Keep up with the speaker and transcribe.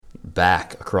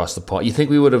back across the pond. You think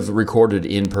we would have recorded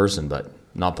in person, but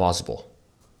not possible.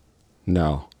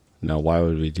 No. Why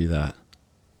would we do that?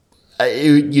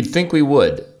 You'd think we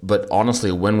would, but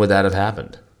honestly, when would that have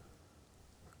happened?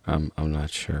 I'm not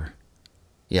sure.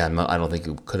 Yeah, I don't think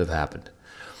it could have happened.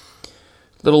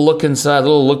 Little look inside,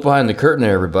 little look behind the curtain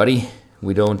there, everybody.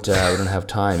 We don't have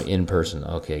time in person.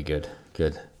 Okay, good.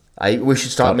 We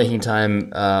should start making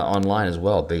time online as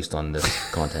well, based on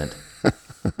this content.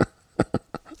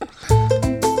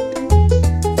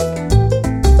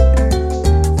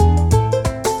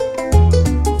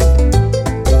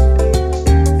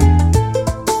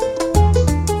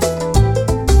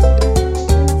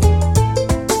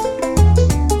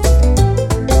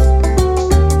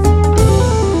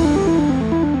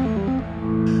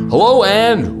 Hello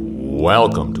and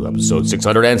welcome to episode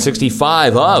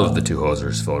 665 of the Two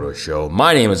Hosers Photo Show.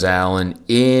 My name is Alan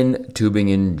in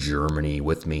Tübingen, Germany.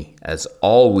 With me, as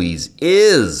always,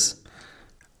 is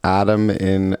Adam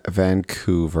in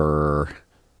Vancouver.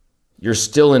 You're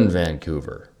still in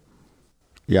Vancouver.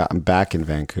 Yeah, I'm back in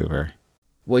Vancouver.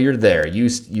 Well, you're there. You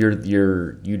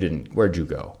didn't. Where'd you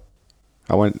go?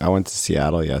 I went to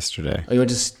Seattle yesterday. You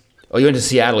went to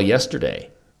Seattle yesterday.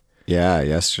 Yeah,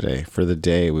 yesterday for the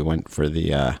day. We went for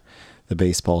the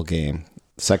baseball game,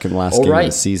 second last game of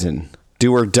the season.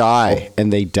 Do or die,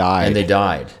 and they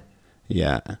died.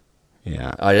 Yeah.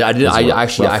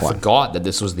 I forgot that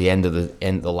this was the end of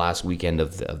the last weekend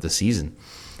of the season.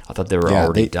 I thought they were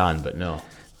already done, but no.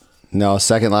 No,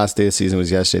 second last day of the season was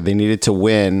yesterday. They needed to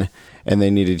win, and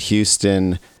they needed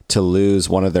Houston to lose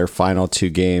one of their final two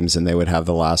games, and they would have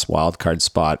the last wild card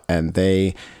spot. And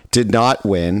they did not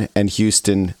win, and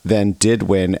Houston then did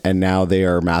win, and now they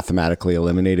are mathematically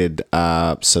eliminated.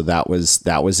 So that was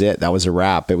it. That was a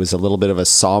wrap. It was a little bit of a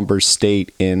somber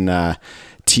state in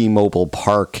T-Mobile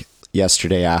Park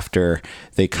yesterday after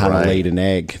they kind of laid an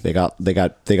egg. They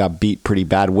got beat pretty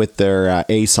bad with their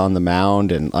ace on the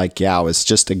mound, and it was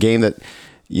just a game that,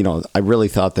 I really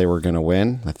thought they were going to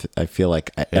win. I feel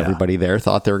like everybody there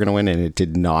thought they were going to win, and it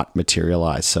did not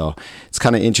materialize. So it's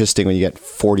kind of interesting when you get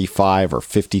 45 or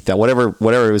 50,000,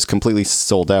 whatever it was completely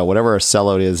sold out, whatever a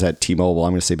sellout is at T-Mobile,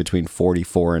 I'm going to say between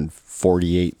 44 and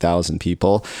 48,000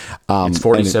 people. It's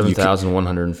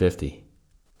 47,150.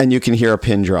 And you can hear a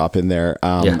pin drop in there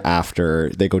after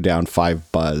they go down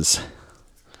 5 buzz.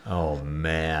 Oh,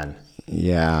 man.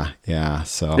 Yeah.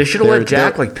 So they should have let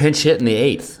Jack pinch hit in the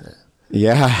 8th.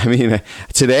 Yeah, I mean,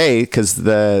 today, because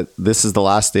this is the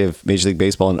last day of Major League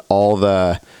Baseball, and all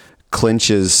the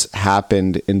clinches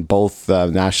happened in both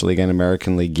National League and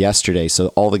American League yesterday, so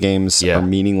all the games are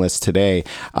meaningless today.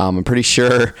 I'm pretty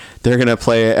sure they're going to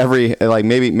play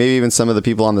maybe even some of the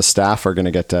people on the staff are going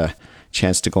to get a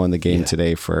chance to go in the game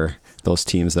today for those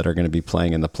teams that are going to be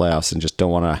playing in the playoffs and just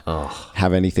don't want to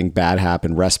have anything bad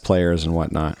happen, rest players and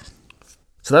whatnot.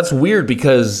 So that's weird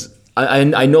because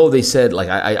I know they said,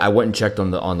 I went and checked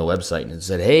on the website, and it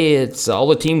said, hey, it's all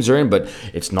the teams are in, but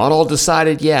it's not all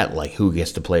decided yet, who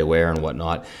gets to play where and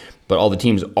whatnot. But all the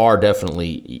teams are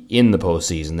definitely in the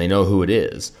postseason. They know who it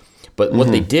is. But what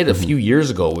they did a few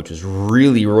years ago, which was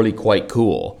really, really quite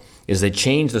cool, is they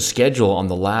changed the schedule on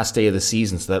the last day of the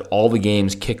season so that all the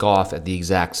games kick off at the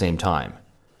exact same time.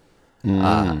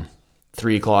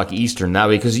 3 o'clock Eastern now,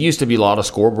 because it used to be a lot of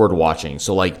scoreboard watching.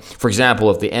 So, for example,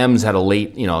 if the M's had a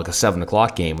late, a 7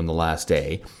 o'clock game on the last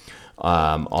day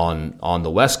on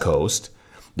the West Coast,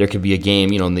 there could be a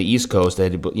game, on the East Coast. They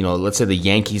had to, let's say the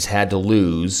Yankees had to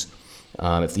lose.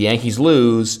 If the Yankees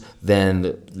lose, then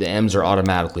the M's are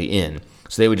automatically in.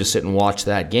 So they would just sit and watch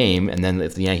that game, and then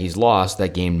if the Yankees lost,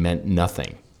 that game meant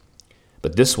nothing.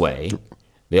 But this way,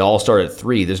 they all start at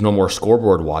 3. There's no more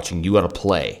scoreboard watching. You got to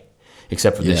play,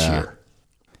 except for this year.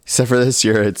 Except for this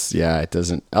year, it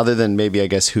doesn't. Other than maybe, I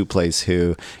guess, who plays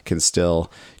who can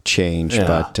still change. Yeah.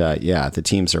 But the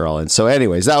teams are all in. So,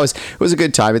 anyways, it was a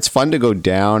good time. It's fun to go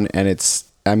down, and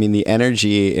the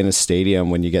energy in a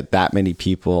stadium when you get that many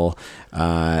people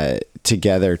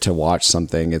together to watch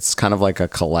something, it's kind of like a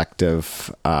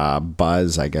collective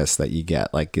buzz, I guess, that you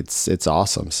get. It's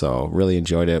awesome. So, really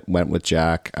enjoyed it. Went with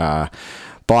Jack.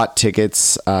 Bought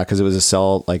tickets because it was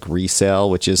a resale,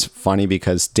 which is funny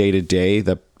because day to day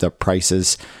the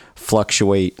prices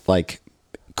fluctuate like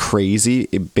crazy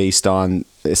based on,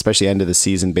 especially end of the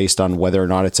season, based on whether or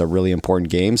not it's a really important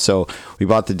game. So we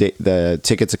bought the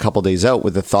tickets a couple days out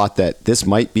with the thought that this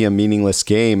might be a meaningless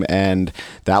game, and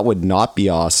that would not be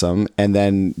awesome. And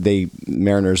then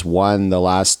Mariners won the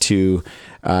last two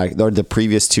or the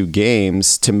previous 2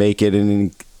 games to make it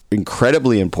an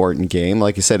incredibly important game.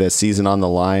 Like I said, a season on the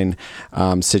line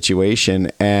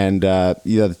situation. And,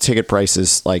 the ticket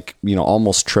prices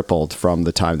almost tripled from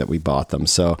the time that we bought them.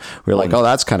 So we were like, oh,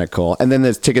 that's kind of cool. And then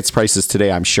the tickets prices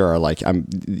today, I'm sure,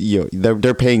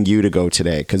 they're paying you to go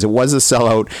today because it was a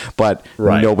sellout, but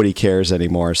nobody cares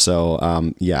anymore. So,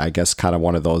 I guess kind of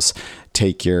one of those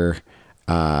take your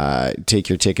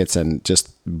tickets and just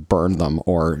burn them,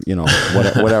 or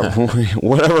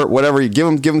whatever you give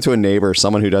them to a neighbor,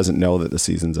 someone who doesn't know that the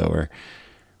season's over.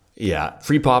 Yeah,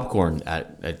 free popcorn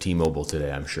at T-Mobile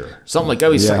today, I'm sure. Something like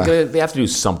that. They have to do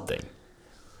something.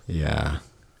 Yeah,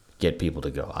 get people to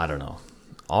go. I don't know.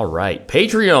 All right,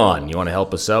 Patreon. You want to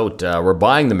help us out? We're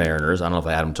buying the Mariners. I don't know if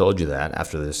Adam told you that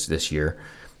after this year.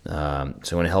 So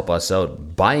you want to help us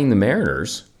out buying the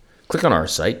Mariners? Click on our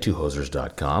site,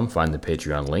 twohosers.com, find the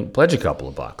Patreon link, pledge a couple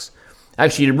of bucks.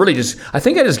 Actually, I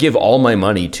think I just give all my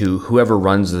money to whoever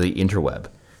runs the interweb,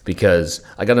 because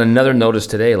I got another notice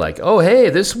today like, oh, hey,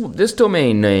 this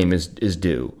domain name is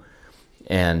due.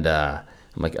 And I'm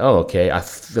like, oh, okay. I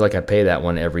feel like I pay that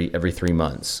one every 3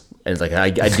 months. And it's like I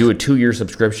do a 2-year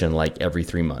subscription like every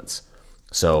 3 months.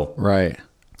 So right.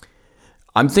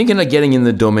 I'm thinking of getting in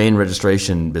the domain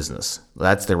registration business.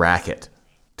 That's the racket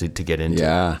to get into.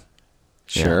 Yeah.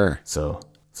 Sure. Yeah,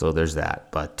 so there's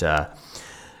that. But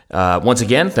once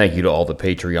again, thank you to all the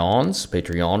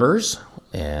Patreoners,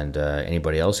 and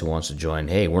anybody else who wants to join.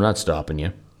 Hey, we're not stopping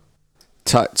you.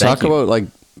 Talk about like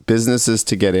businesses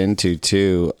to get into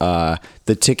too.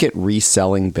 The ticket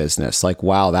reselling business. Like,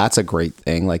 wow, that's a great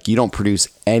thing. Like, you don't produce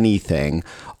anything.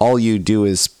 All you do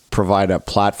is provide a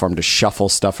platform to shuffle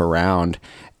stuff around,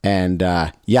 and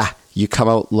you come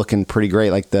out looking pretty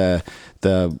great. Like the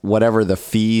whatever the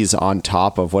fees on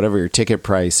top of whatever your ticket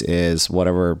price is,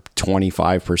 whatever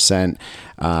 25%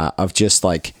 of just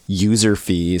like user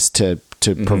fees to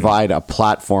provide a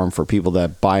platform for people to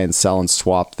buy and sell and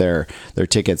swap their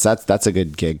tickets. That's a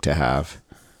good gig to have.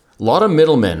 A lot of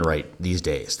middlemen these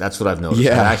days. That's what I've noticed.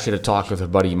 Yeah. I actually had a talk with a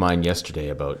buddy of mine yesterday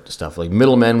about stuff like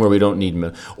middlemen where we don't need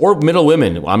or middle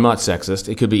women. I'm not sexist.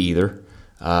 It could be either.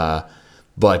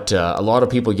 But a lot of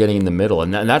people getting in the middle,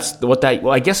 and that's what that.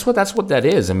 Well, I guess that's what that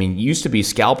is. I mean, it used to be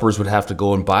scalpers would have to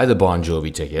go and buy the Bon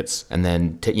Jovi tickets, and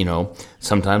then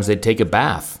sometimes they'd take a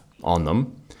bath on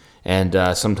them, and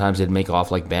sometimes they'd make off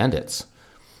like bandits.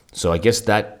 So I guess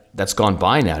that's gone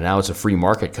by now. Now it's a free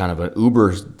market kind of an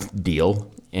Uber deal,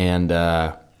 and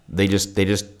they just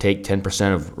take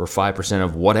 10% of or 5%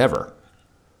 of whatever.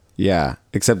 Yeah,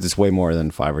 except it's way more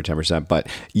than 5 or 10%. But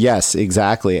yes,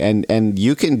 exactly. And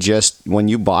you can just, when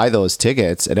you buy those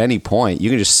tickets at any point,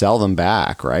 you can just sell them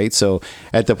back, right? So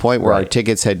at the point where our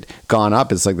tickets had gone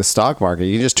up, it's like the stock market.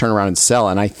 You can just turn around and sell.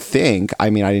 And I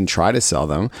didn't try to sell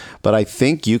them, but I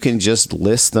think you can just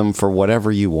list them for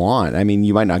whatever you want. I mean,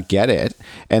 you might not get it,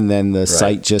 and then the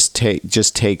site just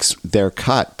takes their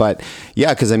cut. But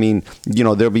yeah, because I mean,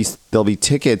 there'll be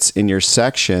tickets in your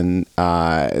section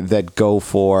that go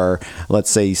for, let's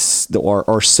say,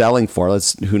 or selling for,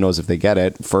 who knows if they get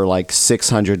it, for like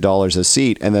 $600 a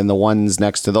seat, and then the ones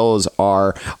next to those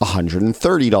are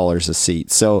 $130 a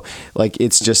seat. So like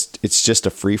it's just a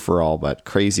free for all, but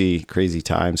crazy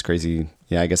times, crazy.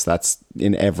 Yeah, I guess that's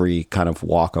in every kind of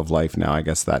walk of life now. I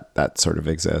guess that sort of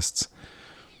exists.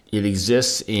 It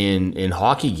exists in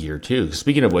hockey gear too.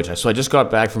 Speaking of which, I just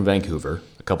got back from Vancouver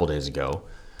a couple days ago.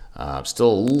 I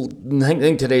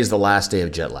think today's the last day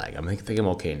of jet lag. I think I'm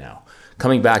okay now.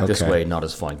 Coming back this way, not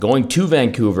as fun. Going to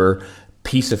Vancouver,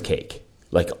 piece of cake.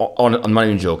 Like, I'm not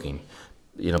even joking.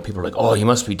 People are like, oh, you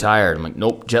must be tired. I'm like,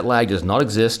 nope, jet lag does not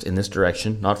exist in this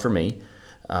direction. Not for me.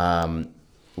 It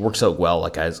works out well.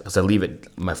 Like, as I leave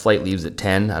my flight leaves at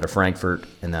 10 out of Frankfurt,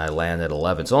 and then I land at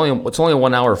 11. It's only a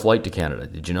 1-hour flight to Canada.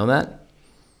 Did you know that?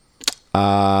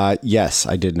 Yes,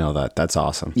 I did know that. That's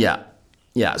awesome.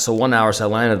 Yeah, so 1 hour, so I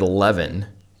land at 11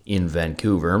 in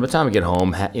Vancouver. And by the time I get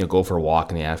home, go for a walk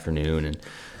in the afternoon and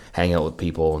hang out with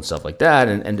people and stuff like that.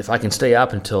 And if I can stay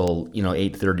up until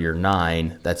 8:30 or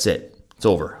 9, that's it. It's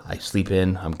over. I sleep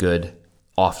in. I'm good.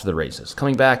 Off to the races.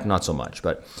 Coming back, not so much.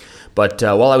 But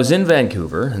while I was in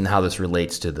Vancouver, and how this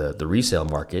relates to the resale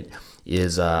market,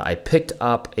 is I picked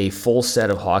up a full set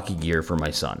of hockey gear for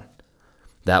my son.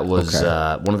 That was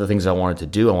one of the things I wanted to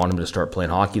do. I wanted him to start playing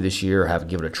hockey this year,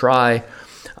 give it a try.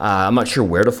 I'm not sure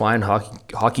where to find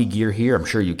hockey gear here. I'm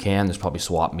sure you can. There's probably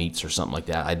swap meets or something like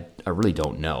that. I really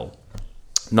don't know.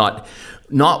 Not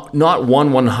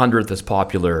 1/100th as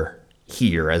popular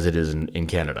here as it is in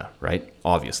Canada, right?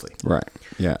 Obviously. Right.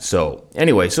 Yeah. So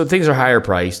anyway, things are higher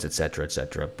priced, et cetera, et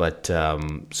cetera. But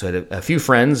so a few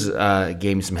friends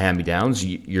gave me some hand-me-downs.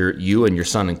 You and your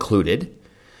son included.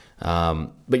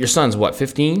 But your son's what,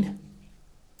 15?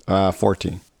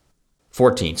 14.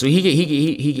 14. So he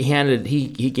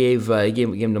gave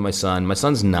him to my son. My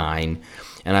son's 9,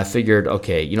 and I figured,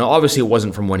 okay, obviously it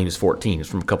wasn't from when he was 14. It's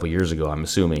from a couple years ago. I'm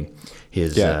assuming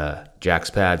his Jack's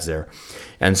pads there,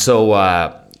 and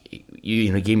so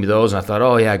he gave me those, and I thought,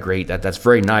 oh yeah, great, that's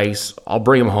very nice. I'll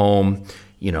bring them home,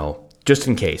 just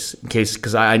in case,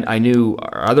 because I knew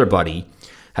our other buddy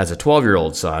has a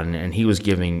 12-year-old son, and he was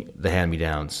giving the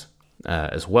hand-me-downs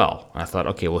as well. I thought,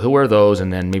 okay, well, he'll wear those,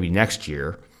 and then maybe next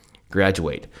year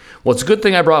graduate. Well, it's a good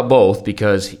thing I brought both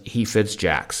because he fits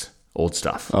Jack's old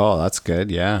stuff. Oh, that's good.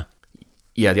 Yeah.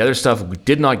 Yeah, the other stuff we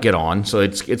did not get on, so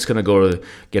it's going to go to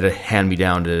get handed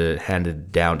down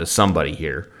to somebody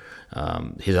here.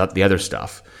 The other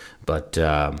stuff, but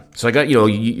so I got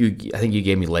I think you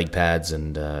gave me leg pads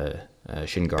and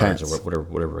shin guards pants. Or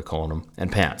whatever we're calling them,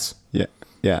 and pants.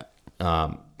 Yeah.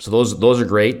 So those are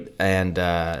great, and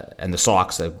the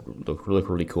socks that look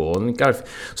really cool. And I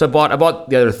bought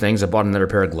the other things. I bought another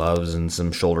pair of gloves and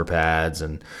some shoulder pads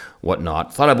and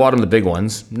whatnot. Thought I bought them the big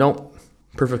ones. Nope,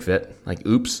 perfect fit. Like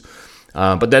oops.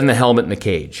 But then the helmet and the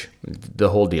cage, the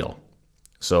whole deal.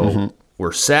 So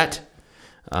we're set.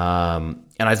 And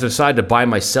I decided to buy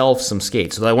myself some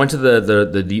skates. So I went to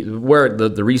where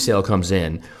the resale comes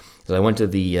in. So I went to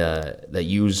the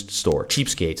used store,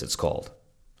 Cheapskates it's called.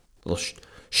 A little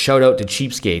shout out to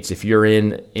Cheapskates if you're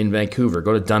in Vancouver.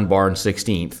 Go to Dunbar and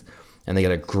 16th, and they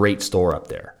got a great store up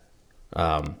there.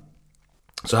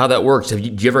 So how that works? Do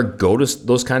you ever go to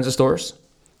those kinds of stores?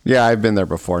 Yeah, I've been there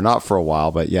before. Not for a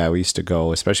while, but yeah, we used to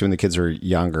go, especially when the kids were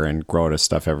younger and grow out of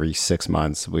stuff every 6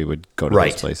 months. We would go to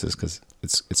those places because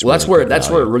it's well, really that's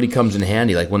where it really comes in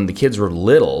handy. Like when the kids were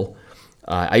little,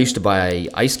 I used to buy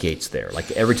ice skates there. Like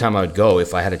every time I would go,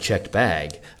 if I had a checked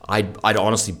bag, I'd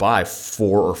honestly buy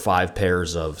 4 or 5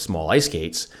 pairs of small ice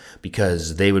skates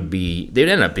because they'd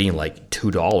end up being like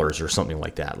 $2 or something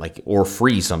like that, or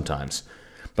free sometimes.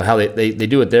 But how they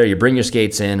do it there, you bring your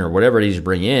skates in or whatever it is you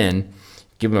bring in,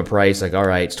 give them a price like, all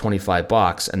right, it's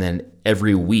 $25, and then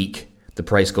every week the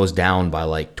price goes down by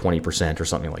like 20% or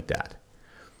something like that.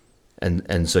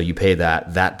 And so you pay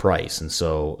that price. And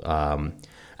so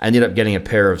I ended up getting a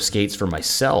pair of skates for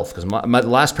myself because the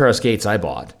last pair of skates I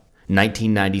bought,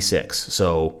 1996.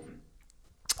 So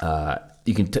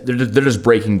they're just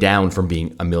breaking down from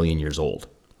being a million years old,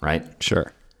 right?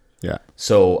 Sure. Yeah.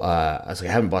 So I was like,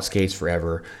 I haven't bought skates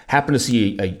forever. Happened to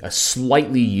see a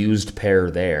slightly used pair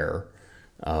there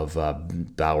of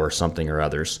Bauer something or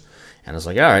others. And I was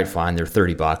like, all right, fine. They're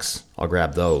 $30. I'll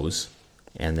grab those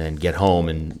and then get home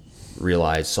and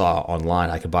saw online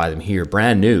I could buy them here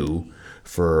brand new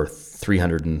for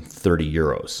 330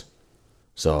 euros.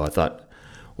 So I thought,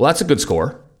 well, that's a good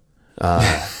score.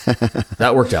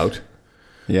 That worked out.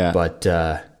 Yeah. But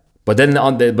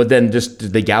then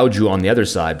just they gouge you on the other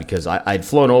side because I'd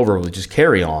flown over with just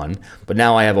carry on, but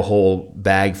now I have a whole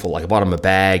bag full. Like I bought him a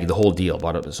bag, the whole deal.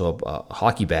 A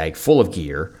hockey bag full of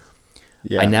gear.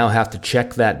 Yeah. I now have to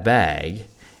check that bag,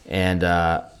 and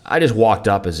I just walked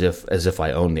up as if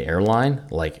I owned the airline.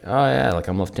 Like, oh yeah, like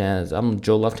I'm Lufthansa, I'm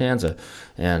Joe Lufthansa,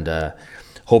 and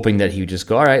hoping that he would just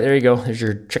go, all right, there you go, here's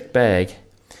your checked bag.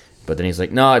 But then he's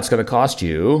like, no, it's going to cost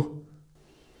you.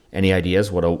 Any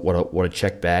ideas what a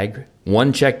checked bag?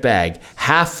 One checked bag,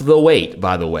 half the weight,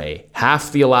 by the way,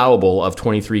 half the allowable of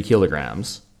 23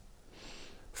 kilograms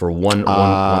for one way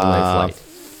flight.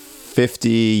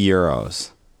 50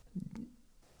 euros.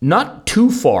 Not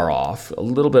too far off, a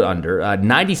little bit under,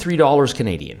 $93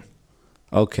 Canadian.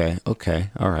 Okay,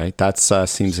 all right. That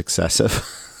seems excessive.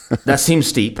 That seems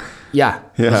steep. Yeah.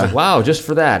 I was like, wow, just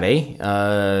for that, eh?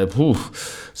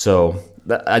 So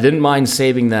I didn't mind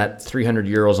saving that 300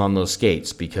 euros on those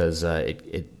skates because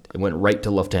it went right to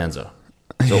Lufthansa.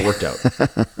 So it worked out.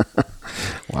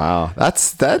 Wow. That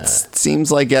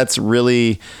seems like that's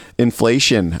really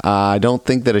inflation. I don't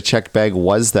think that a checked bag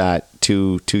was that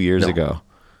two years ago.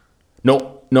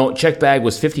 No, checked bag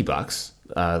was $50.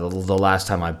 The last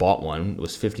time I bought one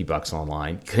was $50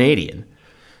 online, Canadian.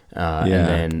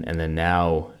 And then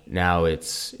now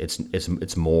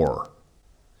it's more.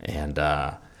 And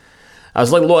I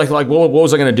was like, what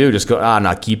was I going to do? Just go,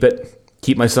 not keep it.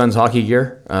 Keep my son's hockey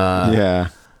gear.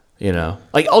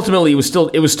 Like ultimately it was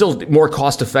still more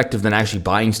cost effective than actually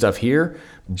buying stuff here.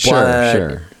 But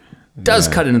sure. It does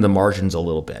cut into the margins a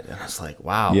little bit. And I was like,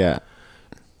 wow.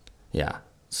 Yeah.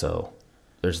 So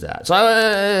there's that. So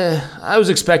I was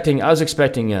expecting a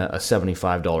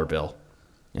 $75 bill.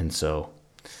 And so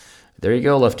there you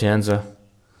go, Lufthansa.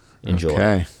 Enjoy.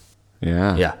 Okay.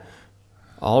 Yeah.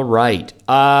 All right.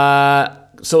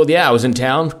 So I was in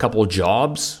town, a couple of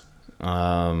jobs.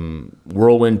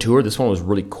 Whirlwind tour. This one was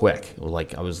really quick.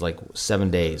 I was like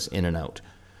 7 days in and out.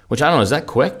 Which I don't know. Is that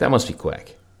quick? That must be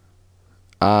quick.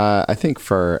 I think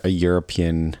for a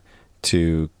European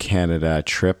to Canada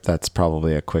trip, that's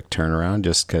probably a quick turnaround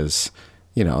just because,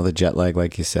 the jet lag,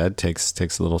 like you said,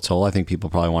 takes a little toll. I think people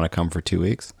probably want to come for 2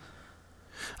 weeks.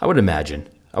 I would imagine.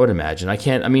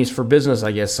 It's for business,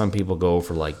 I guess some people go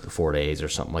for like 4 days or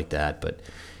something like that. But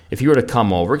if you were to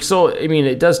come over,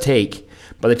 it does take,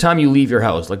 by the time you leave your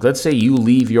house, like let's say you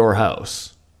leave your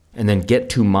house and then get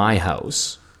to my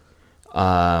house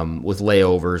with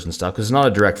layovers and stuff, because it's not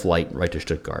a direct flight right to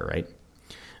Stuttgart, right?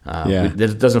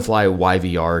 It doesn't fly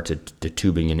YVR to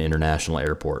Tübingen International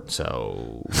Airport,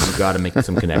 so you've got to make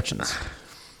some connections.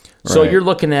 Right. So you're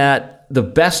looking at the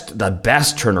best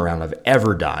turnaround I've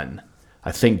ever done.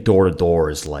 I think door to door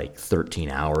is like 13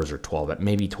 hours or 12,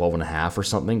 maybe 12 and a half or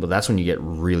something, but that's when you get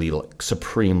really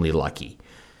supremely lucky.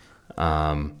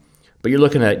 But you're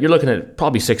looking at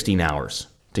probably 16 hours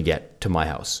to get to my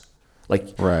house.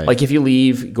 Like if you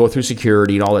leave, go through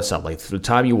security and all that stuff, like from the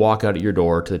time you walk out at your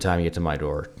door to the time you get to my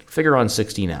door, figure on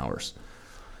 16 hours.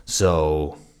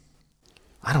 So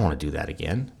I don't want to do that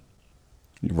again.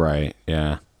 Right,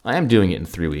 yeah. I am doing it in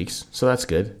 3 weeks, so that's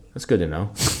good. That's good to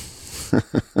know.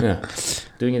 Yeah,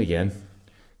 doing it again.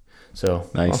 So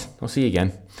nice. I'll see you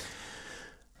again.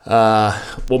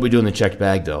 We'll be doing the checked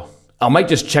bag, though. I might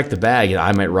just check the bag and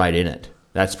I might ride in it.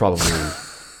 That's probably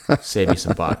save me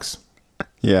some bucks.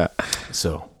 Yeah.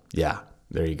 So yeah,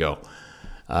 there you go.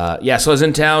 So I was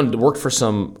in town, worked for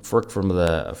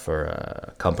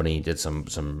a company, did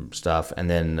some stuff, and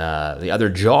then the other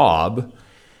job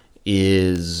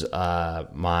is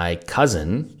my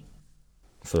cousin,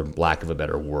 for lack of a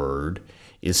better word,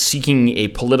 is seeking a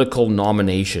political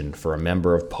nomination for a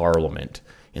member of parliament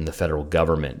in the federal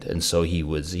government, and so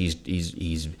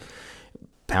he's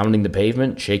pounding the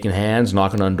pavement, shaking hands,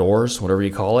 knocking on doors, whatever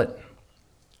you call it.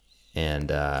 And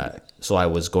so I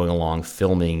was going along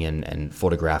filming and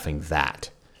photographing that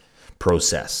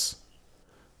process.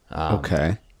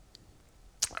 Okay.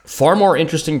 Far more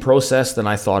interesting process than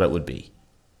I thought it would be.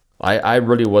 I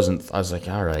really wasn't. I was like,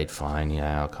 all right, fine,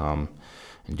 yeah, I'll come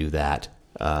and do that.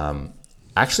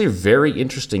 Actually, very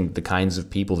interesting, the kinds of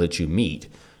people that you meet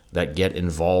that get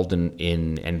involved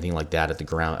in anything like that at the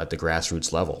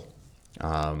grassroots level,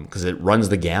 because it runs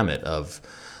the gamut of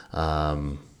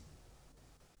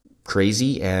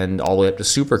crazy and all the way up to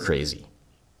super crazy.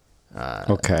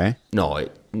 Okay. No.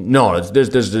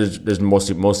 There's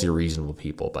mostly reasonable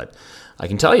people, but I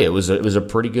can tell you it was a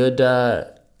pretty good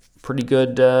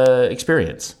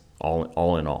experience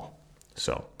all in all.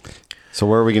 So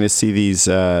where are we going to see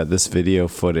this video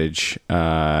footage?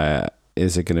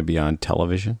 Is it going to be on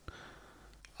television?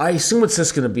 I assume it's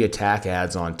just going to be attack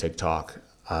ads on TikTok.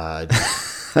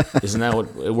 Isn't that what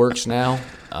it works now?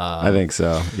 I think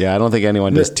so. Yeah, I don't think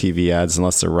anyone does TV ads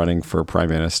unless they're running for prime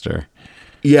minister.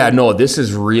 Yeah, no, this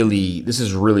is really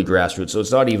grassroots. So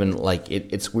it's not even like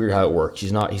it's weird how it works.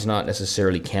 He's not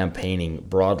necessarily campaigning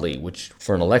broadly, which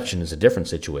for an election is a different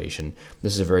situation.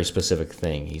 This is a very specific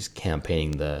thing. He's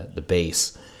campaigning the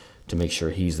base to make sure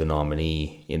he's the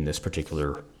nominee in this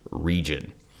particular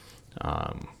region.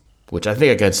 Which I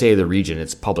think I can say the region.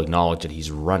 It's public knowledge that he's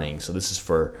running. So this is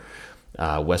for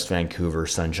West Vancouver,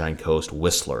 Sunshine Coast,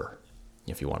 Whistler,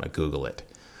 if you want to Google it.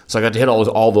 So I got to hit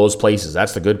all those places.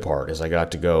 That's the good part, is I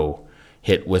got to go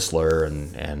hit Whistler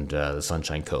and the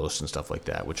Sunshine Coast and stuff like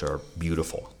that, which are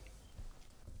beautiful.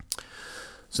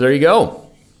 So there you go.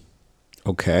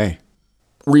 Okay.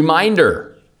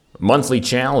 Reminder, monthly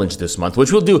challenge this month,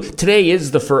 which we'll do. Today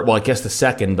is the first, well, I guess the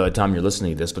second by the time you're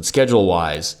listening to this, but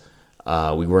schedule-wise,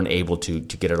 we weren't able to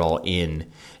get it all in.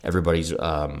 Everybody's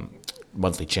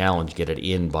monthly challenge, get it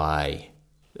in by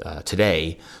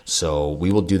today, so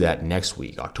we will do that next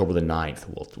week, October the 9th.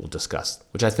 We'll discuss,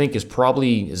 which I think is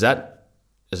probably is that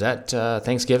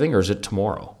Thanksgiving or is it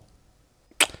tomorrow?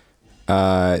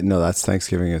 No, that's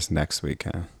Thanksgiving is next week,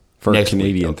 huh? For next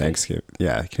Canadian week, okay. Thanksgiving.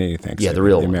 Yeah, Canadian Thanksgiving. Yeah, the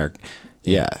real American.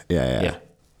 Yeah.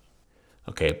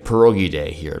 Okay, pierogi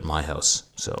day here at my house,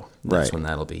 so that's when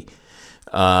that'll be.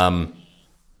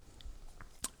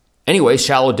 Anyway,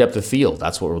 shallow depth of field.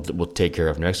 That's what we'll take care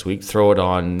of next week. Throw it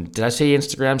on. Did I say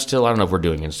Instagram still? I don't know if we're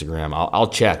doing Instagram. I'll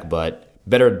check, but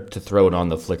better to throw it on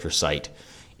the Flickr site,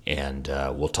 and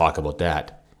we'll talk about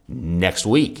that next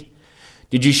week.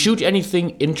 Did you shoot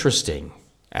anything interesting,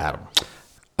 Adam?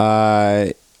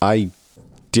 I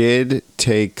did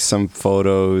take some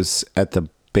photos at the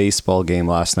baseball game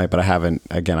last night, but I haven't.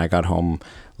 Again, I got home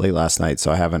late last night,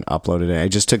 so I haven't uploaded it. I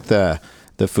just took the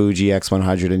Fuji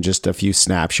X100 and just a few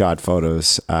snapshot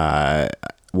photos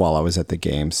while I was at the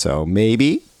game. So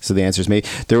maybe. So the answer is maybe.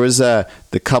 There was the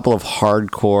couple of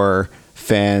hardcore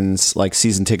fans, like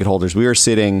season ticket holders. We were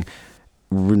sitting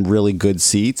really good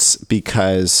seats,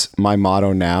 because my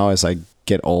motto now as I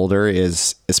get older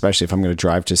is, especially if I'm going to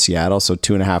drive to Seattle, so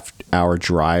 2.5 hour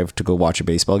drive to go watch a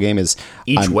baseball game is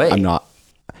each way. I'm not.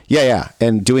 Yeah.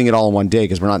 And doing it all in one day,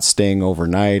 because we're not staying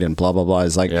overnight and blah, blah, blah,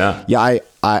 is like,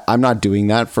 I'm not doing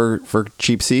that for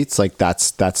cheap seats. Like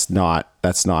that's not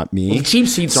me. Well, cheap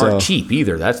seats aren't cheap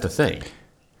either. That's the thing.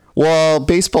 Well,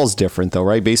 baseball's different though,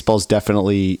 right? Baseball's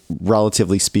definitely,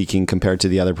 relatively speaking, compared to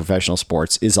the other professional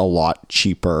sports, is a lot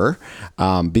cheaper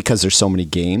because there's so many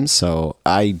games. So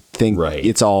I think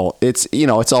it's all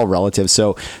relative.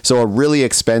 So a really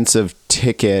expensive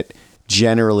ticket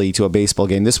generally to a baseball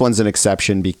game. This one's an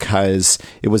exception because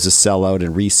it was a sellout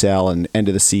and resale and end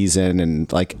of the season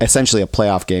and like essentially a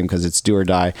playoff game because it's do or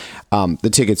die. The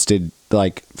tickets did,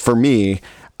 like, for me,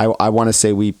 I want to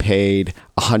say we paid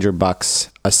 $100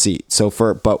 a seat.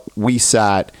 But we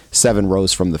sat 7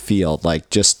 rows from the field, like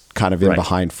just kind of in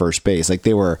behind first base. Like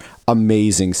they were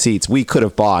amazing seats. We could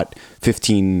have bought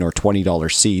 $15 or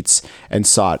 $20 seats and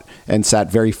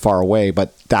sat very far away,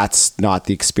 but that's not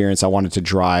the experience I wanted to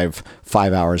drive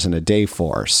 5 hours in a day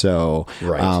for. So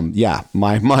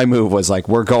my move was like,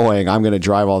 I'm going to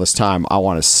drive all this time. I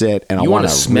want to sit and I want to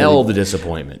smell the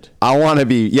disappointment. I want to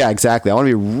be, exactly. I want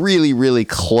to be really, really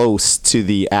close to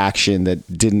the action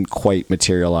that didn't quite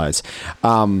materialize.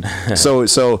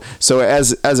 So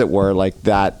as it were, like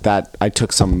that I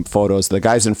took some photos. The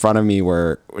guys in front of me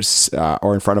or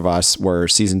in front of us were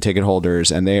season ticket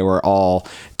holders, and they were all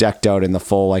decked out in the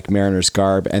full like Mariners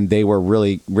garb, and they were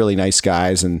really, really nice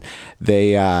guys, and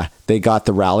they got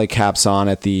the rally caps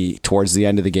on towards the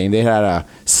end of the game. They had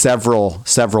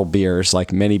several beers,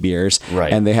 like many beers,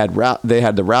 and they had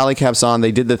the rally caps on.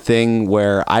 They did the thing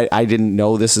where I didn't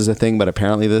know this is a thing, but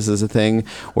apparently this is a thing,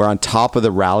 where on top of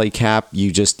the rally cap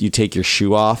you take your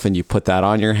shoe off and you put that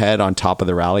on your head on top of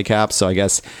the rally cap. So I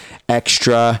guess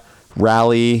extra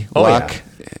rally luck.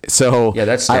 Yeah. So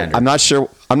that's standard. I'm not sure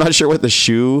what the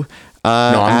shoe.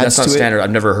 That's not standard.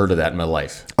 I've never heard of that in my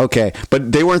life. Okay,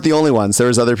 but they weren't the only ones. There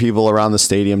was other people around the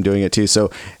stadium doing it too. So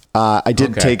I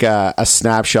did take a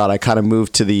snapshot. I kind of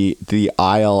moved to the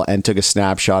aisle and took a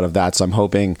snapshot of that. So I'm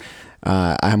hoping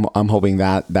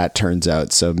that turns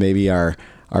out. So maybe our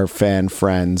fan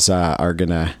friends are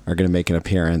gonna make an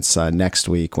appearance next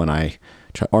week when I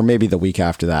try, or maybe the week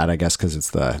after that, I guess, because it's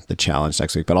the challenge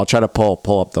next week. But I'll try to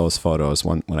pull up those photos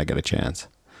when I get a chance.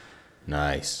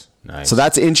 Nice. So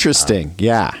that's interesting.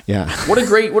 Yeah. What a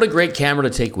great camera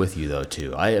to take with you though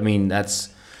too. I mean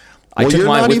that's. You're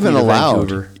not even allowed.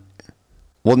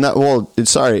 Vancouver.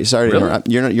 Sorry. Really?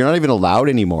 You're not even allowed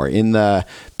anymore in the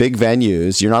big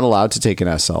venues. You're not allowed to take an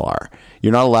SLR.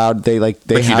 You're not allowed. But you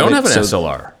don't have an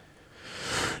SLR.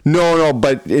 No,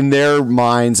 but in their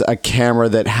minds, a camera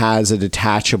that has a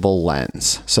detachable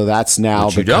lens. So that's now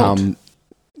become.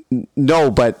 No,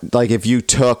 but like if you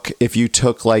took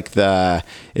the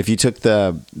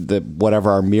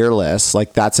whatever our mirrorless,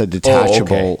 like that's a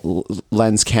detachable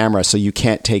lens camera, so you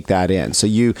can't take that in. So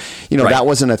that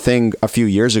wasn't a thing a few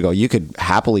years ago. You could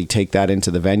happily take that into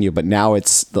the venue, but now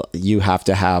you have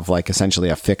to have like essentially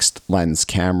a fixed lens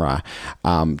camera.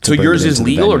 So yours is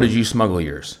legal, or did you smuggle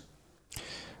yours?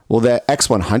 Well, the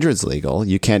X100 is legal.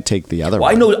 You can't take the other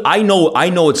one. I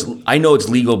know it's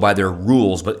legal by their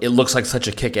rules, but it looks like such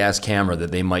a kick-ass camera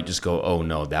that they might just go, "Oh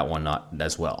no, that one not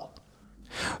as well."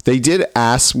 They did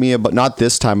ask me about, not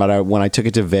this time, but when I took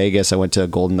it to Vegas, I went to a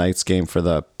Golden Knights game for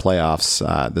the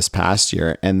playoffs this past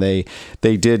year, and they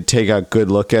did take a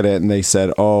good look at it, and they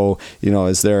said, "Oh,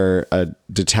 is there a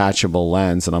detachable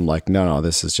lens?" And I'm like, "No,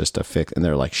 this is just a fix." And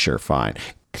they're like, "Sure, fine."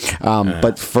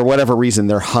 But for whatever reason,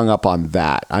 they're hung up on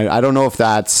that. I don't know if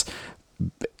that's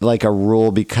like a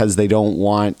rule because they don't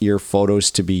want your photos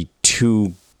to be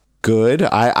too good.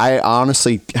 I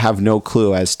honestly have no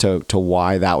clue as to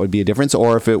why that would be a difference,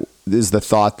 or if it is the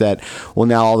thought that, well,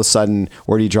 now all of a sudden,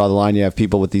 where do you draw the line? You have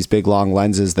people with these big long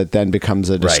lenses that then becomes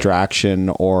a distraction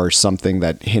or something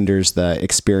that hinders the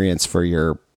experience for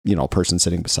your person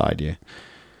sitting beside you.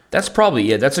 That's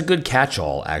probably that's a good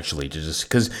catch-all actually, to just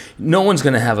because no one's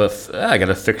gonna have I got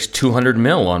to fix 200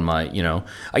 mil on my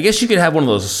I guess you could have one of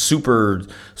those super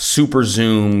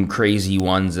zoom crazy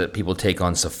ones that people take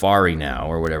on Safari now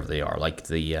or whatever they are, like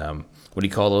the what do you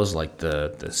call those, like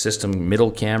the system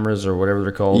middle cameras or whatever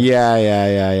they're called. Yeah,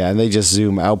 and they just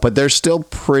zoom out, but they're still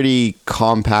pretty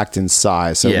compact in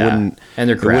size, so it wouldn't, and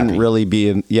they're crappy. It wouldn't really be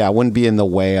it wouldn't be in the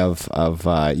way of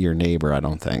your neighbor, I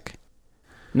don't think.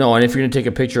 No, and if you're going to take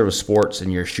a picture of a sports and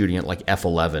you're shooting it like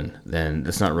f11, then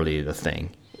that's not really the thing.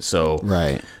 So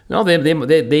no,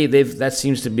 they've that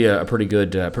seems to be a pretty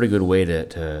good way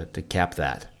to cap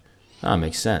that.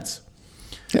 Makes sense.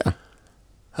 Yeah.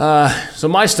 So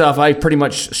my stuff, I pretty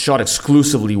much shot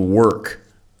exclusively work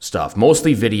stuff,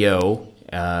 mostly video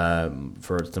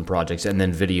for some projects, and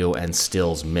then video and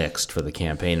stills mixed for the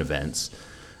campaign events.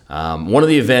 One of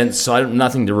the events, so I have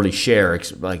nothing to really share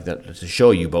like that to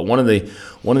show you, but one of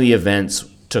the events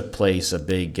took place, a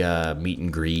big meet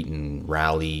and greet and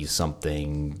rally,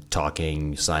 something,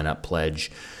 talking, sign up,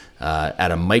 pledge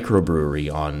at a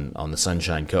microbrewery on the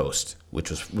Sunshine Coast,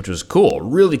 which was cool,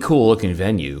 really cool looking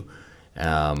venue.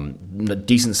 A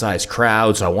decent sized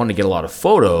crowd, so I wanted to get a lot of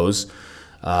photos,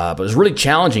 but it was really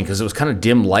challenging because it was kind of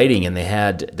dim lighting, and they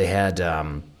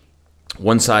had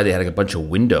one side they had like a bunch of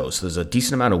windows, so there's a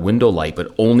decent amount of window light,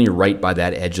 but only right by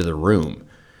that edge of the room,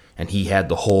 and he had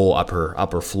the whole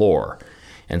upper floor.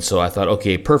 And so I thought,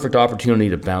 okay, perfect opportunity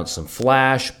to bounce some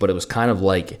flash, but it was kind of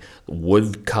like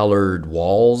wood colored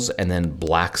walls and then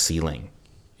black ceiling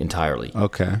entirely.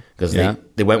 Okay. Because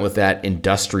they went with that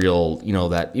industrial, the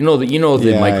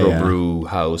microbrew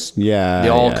house. Yeah. They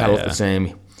all kind of look the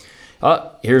same.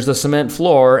 Here's the cement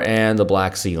floor and the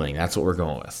black ceiling. That's what we're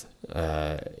going with.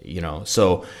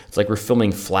 So it's like we're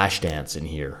filming Flashdance in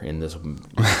here in this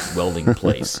welding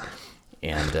place.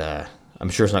 And I'm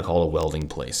sure it's not called a welding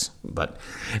place. But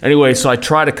anyway, so I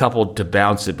tried a couple to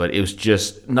bounce it, but it was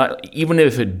just not, even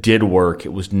if it did work,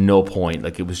 it was no point.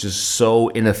 Like, it was just so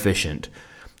inefficient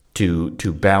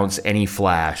to bounce any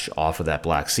flash off of that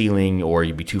black ceiling, or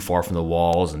you'd be too far from the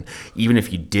walls. And even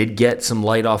if you did get some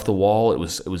light off the wall, it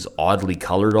was oddly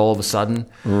colored all of a sudden.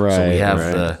 Right. So we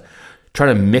have try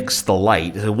to mix the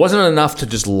light. It wasn't enough to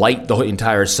just light the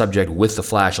entire subject with the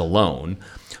flash alone.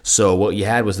 So what you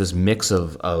had was this mix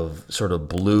of sort of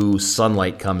blue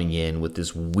sunlight coming in with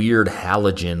this weird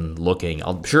halogen looking.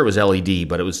 I'm sure it was LED,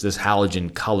 but it was this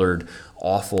halogen colored,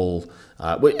 awful.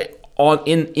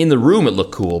 In the room it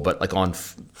looked cool, but like on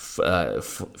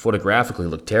photographically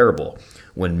looked terrible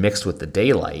when mixed with the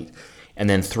daylight. And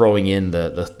then throwing in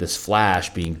this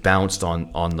flash being bounced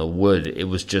on the wood, it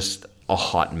was just a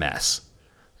hot mess.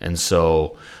 And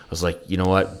so I was like, you know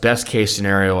what? Best case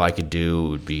scenario I could do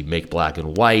would be make black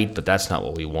and white, but that's not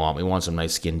what we want. We want some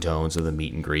nice skin tones of the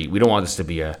meet and greet. We don't want this to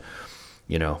be a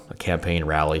campaign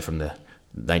rally from the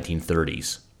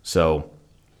 1930s. So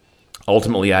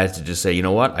ultimately I had to just say, you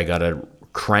know what? I got to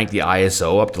crank the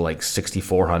ISO up to like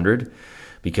 6400,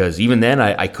 because even then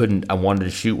I couldn't. I wanted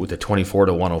to shoot with the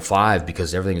 24-105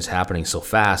 because everything is happening so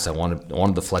fast. I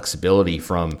wanted the flexibility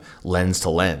from lens to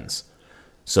lens.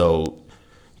 So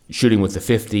shooting with the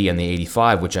 50 and the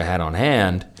 85, which I had on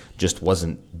hand, just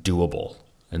wasn't doable.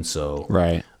 And so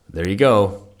there you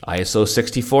go. ISO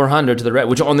 6400 to the red,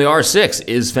 which on the R6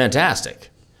 is fantastic.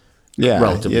 Yeah,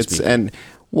 relatively speaking.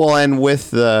 And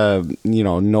with the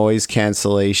noise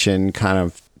cancellation kind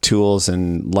of tools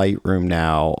in Lightroom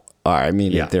now,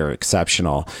 they're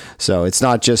exceptional. So it's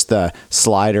not just the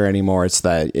slider anymore. It's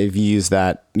that if you use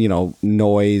that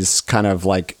noise kind of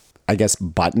like, I guess,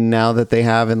 button now that they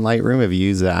have in Lightroom. Have you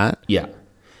used that? Yeah,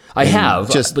 I have.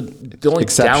 But the only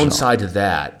downside to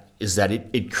that is that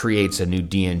it creates a new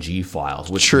DNG files,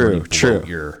 which really bloat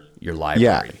your library.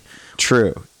 Yeah,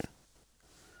 true.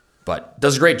 But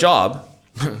does a great job.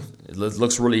 It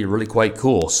looks really, really quite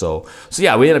cool. So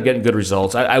yeah, we ended up getting good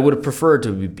results. I would have preferred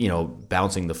to be,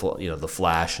 bouncing the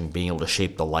flash and being able to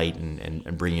shape the light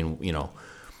and bring in,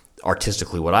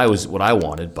 artistically what I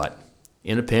wanted. But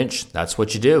in a pinch, that's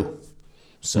what you do.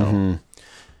 So,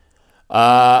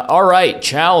 all right,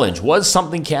 challenge was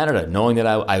Something Canada, knowing that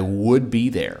I would be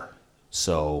there.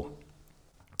 So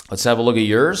let's have a look at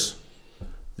yours.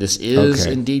 This is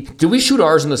indeed. Did we shoot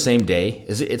ours on the same day?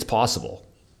 It's possible.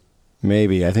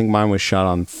 Maybe. I think mine was shot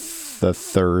on the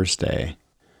Thursday.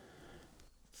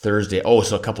 Oh,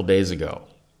 so a couple days ago.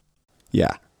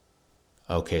 Yeah.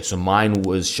 Okay, so mine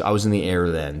was, I was in the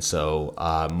air then, so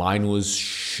mine was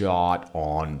shot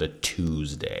on the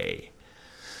Tuesday.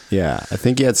 Yeah, I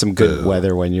think you had some good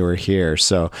weather when you were here.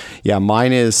 So, yeah,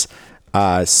 mine is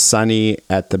sunny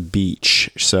at the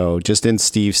beach. So just in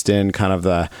Steveston, kind of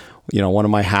the, one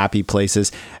of my happy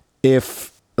places.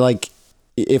 If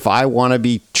I want to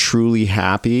be truly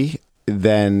happy,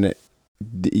 then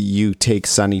you take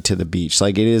Sunny to the beach.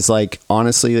 Like, it is like,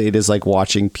 honestly, it is like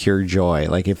watching pure joy.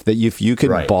 Like if you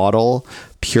could bottle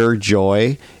pure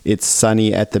joy, it's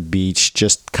Sunny at the beach,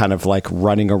 just kind of like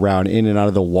running around in and out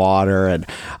of the water and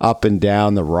up and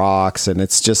down the rocks. And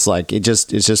it's just like, it's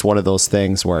just one of those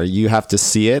things where you have to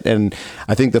see it. And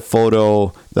I think the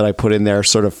photo that I put in there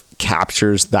sort of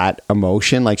captures that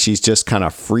emotion. Like she's just kind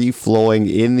of free flowing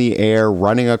in the air,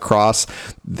 running across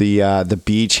the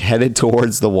beach, headed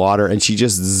towards the water, and she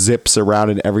just zips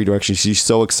around in every direction. She's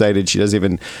so excited she doesn't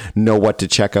even know what to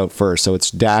check out first. So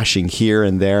it's dashing here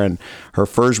and there, and her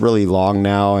fur's really long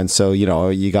now, and so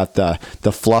you got the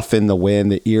fluff in the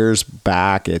wind, the ears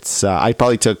back. It's I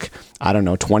probably took, I don't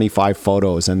know, 25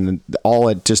 photos, and all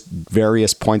at just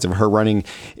various points of her running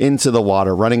into the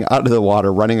water, running out of the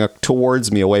water, running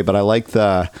towards me away. But I like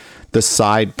the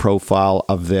side profile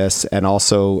of this, and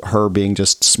also her being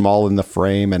just small in the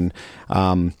frame. And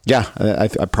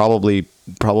I probably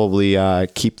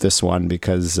keep this one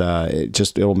because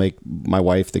it'll make my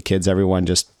wife, the kids, everyone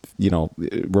just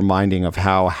reminding of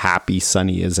how happy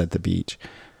Sunny is at the beach.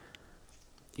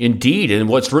 Indeed, and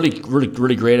what's really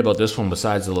great about this one,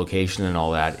 besides the location and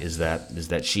all that, is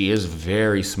that she is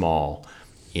very small.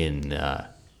 Is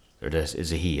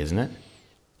a he, isn't it?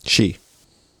 She.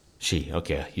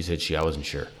 Okay, you said she. I wasn't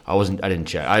sure. I didn't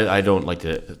check. I don't like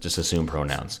to just assume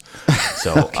pronouns.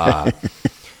 So I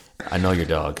know your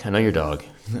dog.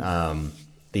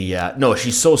 No,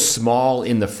 she's so small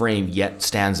in the frame, yet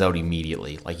stands out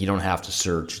immediately. Like you don't have to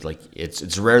search. Like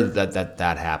it's rare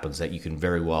that happens. That you can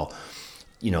very well.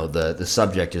 The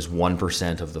subject is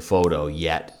 1% of the photo,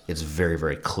 yet it's very,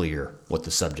 very clear what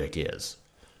the subject is.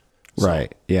 So.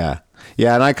 Right. Yeah.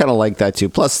 Yeah. And I kind of like that too.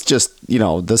 Plus just,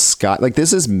 the sky, like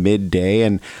this is midday,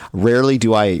 and rarely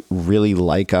do I really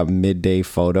like a midday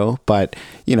photo, but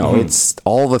it's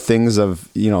all the things of,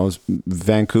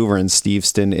 Vancouver and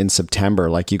Steveston in September.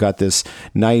 Like you got this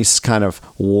nice kind of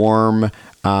warm,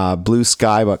 blue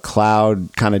sky but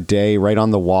cloud kind of day right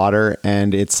on the water,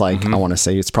 and it's like I want to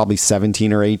say it's probably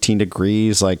 17 or 18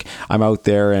 degrees. Like I'm out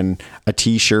there in a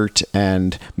t-shirt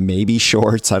and maybe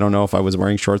shorts. I don't know if I was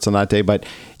wearing shorts on that day, but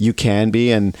you can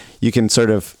be, and you can sort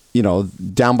of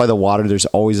down by the water there's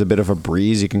always a bit of a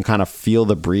breeze. You can kind of feel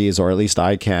the breeze, or at least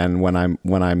I can when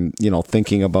I'm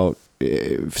thinking about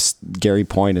Gary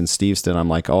Point and Steveston. I'm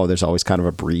like, oh, there's always kind of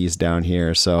a breeze down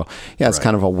here. So yeah, it's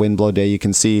kind of a wind blow day. You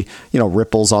can see,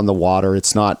 ripples on the water.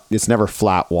 It's never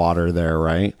flat water there,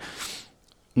 right?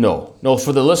 No,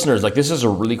 for the listeners, like this is a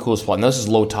really cool spot. And this is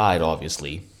low tide,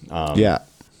 obviously. Yeah.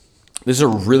 This is a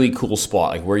really cool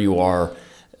spot. Like where you are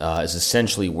is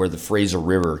essentially where the Fraser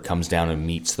River comes down and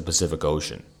meets the Pacific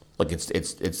Ocean. Like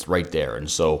it's right there. And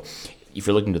so if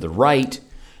you're looking to the right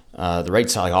side,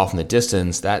 like off in the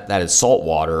distance, that is salt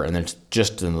water, and then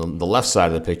just in the left side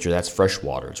of the picture, that's fresh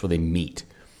water. It's where they meet,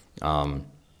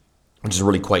 which is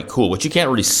really quite cool. Which you can't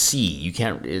really see.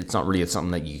 It's not really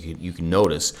something that you can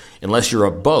notice unless you're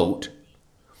a boat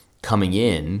coming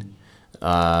in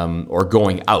or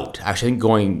going out. Actually, I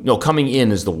think coming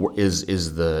in is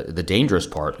the dangerous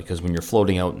part, because when you're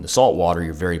floating out in the salt water,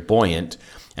 you're very buoyant.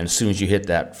 And as soon as you hit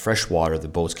that fresh water, the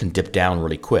boats can dip down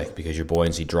really quick because your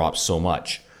buoyancy drops so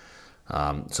much.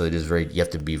 So it is you have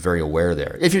to be very aware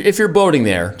there. If you're boating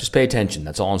there, just pay attention.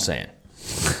 That's all I'm saying.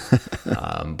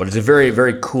 But it's a very,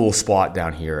 very cool spot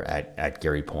down here at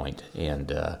Gary Point. And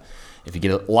if you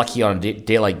get lucky on a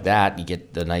day like that, you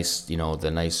get the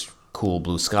nice cool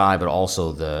blue sky, but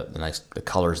also the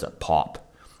colors that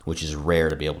pop, which is rare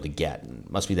to be able to get. It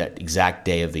must be that exact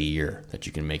day of the year that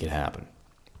you can make it happen.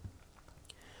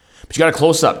 But you got a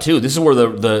close up too. This is where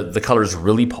the colors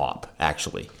really pop,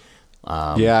 actually.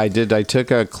 Yeah, I did. I took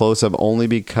a close up only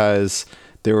because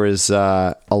there was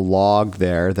a log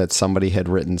there that somebody had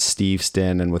written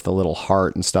Steveston and with a little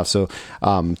heart and stuff. So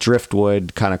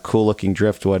driftwood, kind of cool looking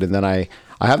driftwood. And then I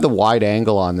have the wide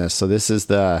angle on this. So this is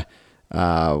the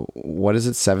what is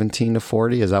it,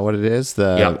 17-40? Is that what it is?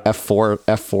 The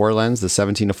f4 lens, the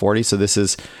 17-40. So this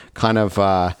is kind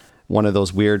of one of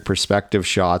those weird perspective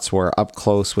shots where up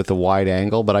close with a wide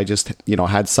angle, but I just,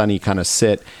 had Sunny kind of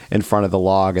sit in front of the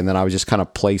log, and then I was just kind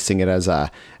of placing it as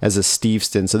a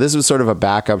Steveston. So this was sort of a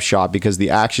backup shot because the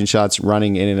action shot's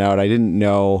running in and out. I didn't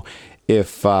know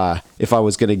if I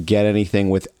was going to get anything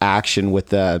with action with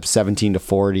the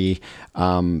 17-40.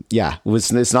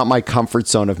 It's not my comfort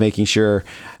zone of making sure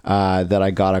that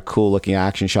I got a cool looking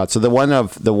action shot. So the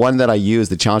one that I used,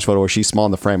 the challenge photo where she's small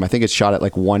in the frame, I think it's shot at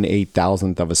like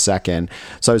 1/8,000th of a second.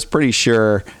 So I was pretty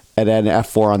sure at an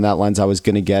f4 on that lens I was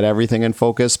going to get everything in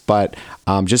focus, but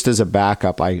just as a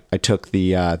backup, I took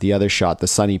the other shot, the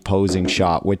Sunny posing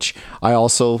shot, which I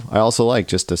also like.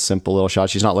 Just a simple little shot.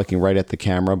 She's not looking right at the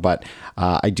camera, but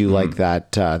I do like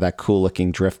that cool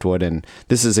looking driftwood. And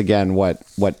this is again what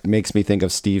makes me think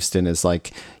of Steveston is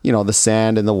like, the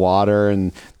sand and the water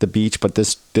and the beach, but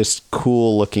this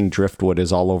cool looking driftwood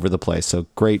is all over the place. So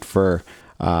great for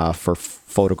for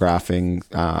photographing,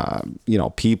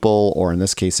 people, or in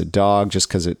this case, a dog, just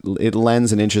because it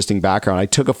lends an interesting background. I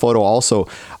took a photo also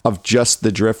of just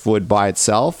the driftwood by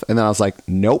itself, and then I was like,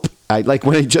 nope. I like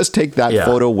when I just take that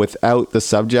photo without the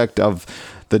subject of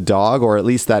the dog, or at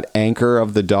least that anchor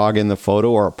of the dog in the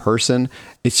photo or a person.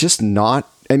 It's just not.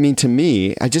 I mean, to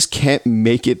me, I just can't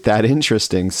make it that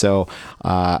interesting. So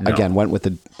again, went with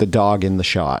the dog in the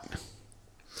shot.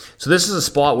 So this is a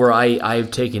spot where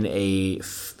I've taken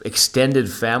extended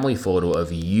family photo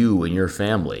of you and your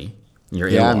family, your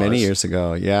in-laws. Many years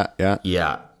ago.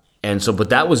 Yeah. And so, but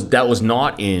that was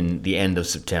not in the end of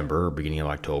September or beginning of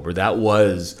October. That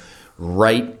was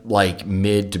right like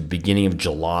mid to beginning of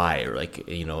July, or like,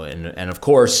 and of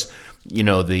course,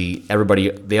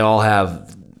 they all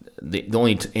have the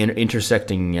only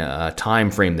intersecting time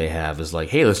frame they have is like,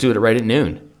 hey, let's do it right at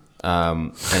noon.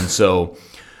 And so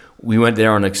we went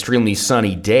there on an extremely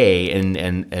sunny day,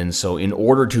 and so in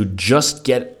order to just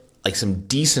get like some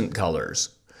decent colors,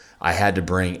 I had to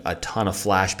bring a ton of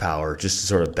flash power just to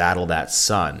sort of battle that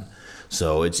sun.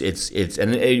 So it's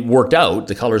and it worked out.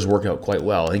 The colors worked out quite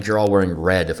well. I think you're all wearing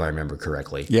red, if I remember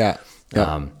correctly. Yeah.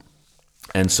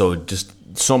 And so just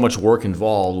so much work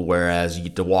involved, whereas you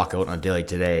get to walk out on a day like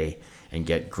today and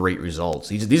get great results.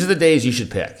 These are the days you should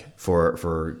pick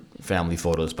for family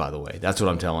photos, by the way. That's what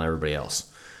I'm telling everybody else.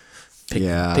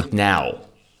 Pick now.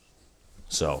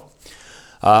 So,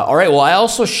 all right. Well, I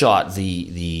also shot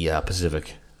the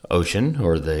Pacific Ocean,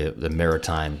 or the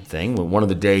maritime thing. One of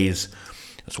the days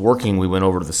I was working, we went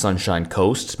over to the Sunshine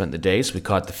Coast, spent the day. So we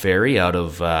caught the ferry out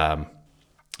of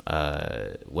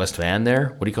West Van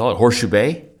there. What do you call it? Horseshoe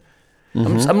Bay?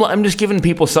 Mm-hmm. I'm just giving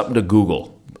people something to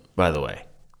Google, by the way.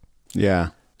 Yeah.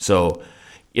 So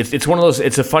it's one of those,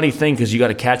 it's a funny thing because you got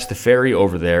to catch the ferry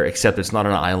over there, except it's not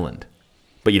an island,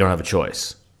 but you don't have a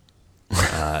choice.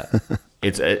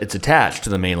 It's attached to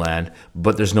the mainland,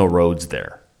 but there's no roads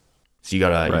there. So you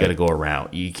gotta go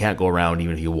around. You can't go around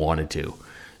even if you wanted to.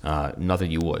 Not that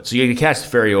you would. So you could catch the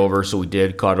ferry over. So we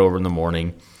did, caught it over in the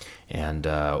morning, and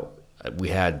we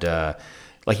had,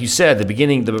 like you said,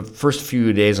 the first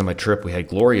few days on my trip, we had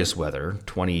glorious weather,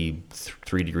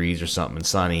 23 degrees or something, and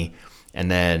sunny. And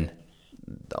then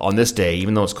on this day,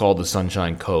 even though it's called the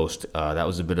Sunshine Coast, that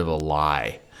was a bit of a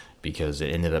lie, because it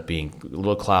ended up being a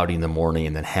little cloudy in the morning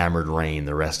and then hammered rain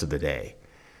the rest of the day.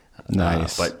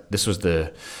 Nice. But this was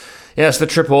it's the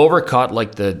trip over. Caught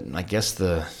like the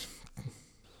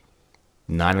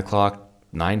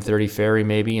 9:30 ferry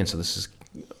maybe, and so this is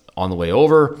on the way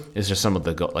over. Is just some of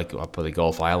the up by the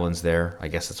Gulf Islands there. I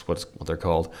guess that's what they're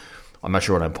called. I'm not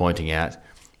sure what I'm pointing at,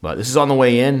 but this is on the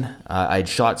way in. I'd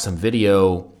shot some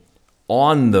video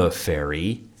on the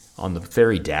ferry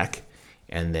deck,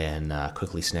 and then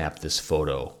quickly snapped this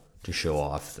photo to show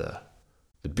off the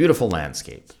beautiful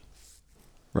landscape.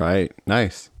 Right.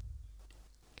 Nice.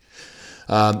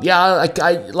 I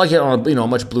like it on a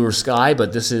much bluer sky,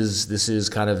 but this is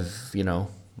kind of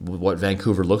what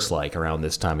Vancouver looks like around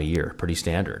this time of year. Pretty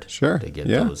standard. Sure. They get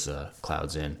those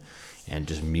clouds in, and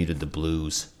just muted the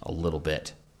blues a little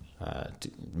bit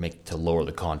to lower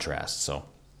the contrast. So,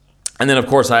 and then of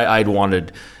course I'd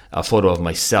wanted a photo of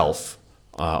myself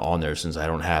on there, since I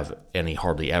don't have any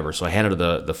hardly ever. So I handed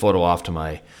the photo off to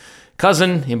my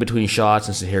cousin in between shots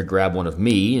and said, "Here, grab one of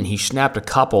me." And he snapped a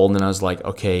couple, and then I was like,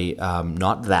 "Okay,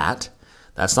 not that.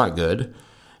 That's not good."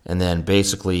 And then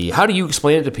basically, how do you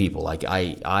explain it to people? Like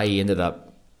I ended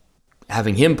up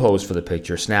having him pose for the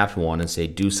picture, snapped one, and say,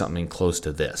 "Do something close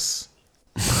to this."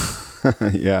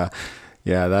 Yeah.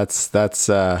 That's.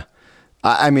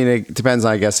 I mean, it depends,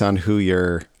 I guess, on who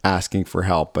you're asking for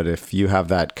help. But if you have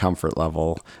that comfort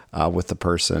level with the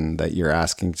person that you're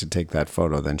asking to take that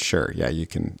photo, then sure, yeah, you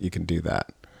can do that.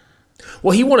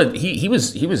 Well, he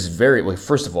was very, well,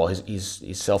 first of all, he's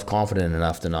self-confident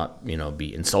enough to not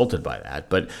be insulted by that.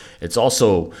 But it's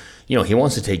also he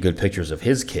wants to take good pictures of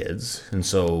his kids, and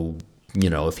so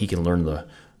if he can learn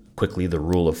quickly the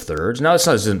rule of thirds. Now,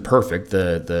 isn't perfect.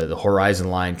 The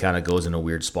horizon line kind of goes in a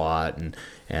weird spot, and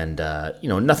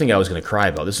nothing I was going to cry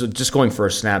about. This was just going for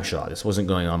a snapshot. This wasn't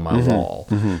going on my wall.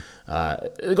 Mm-hmm.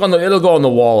 It'll go on the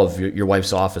wall of your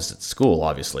wife's office at school,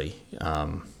 obviously.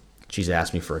 She's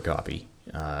asked me for a copy.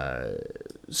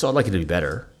 So I'd like it to be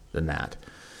better than that.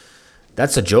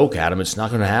 That's a joke, Adam. It's not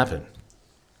going to happen.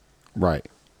 Right.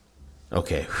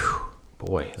 Okay. Whew.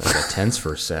 Boy, that got tense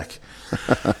for a sec.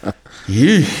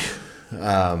 Yee.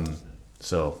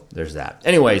 So there's that.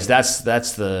 Anyways, that's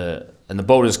and the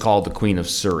boat is called the Queen of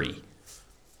Surrey,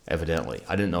 evidently.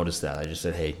 I didn't notice that. I just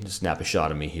said, hey, just snap a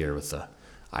shot of me here with the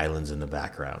islands in the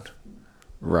background.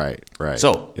 Right.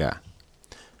 So, yeah.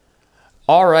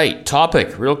 All right,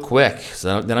 topic real quick.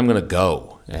 So then I'm gonna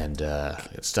go and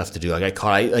got stuff to do. I got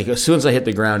caught. Like as soon as I hit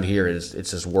the ground here, it's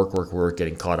just work,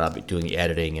 getting caught up doing the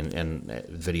editing and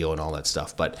video and all that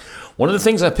stuff. But one of the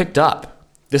things I picked up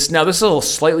this is a little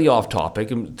slightly off topic.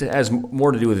 It has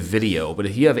more to do with video. But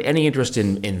if you have any interest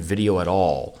in video at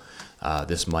all,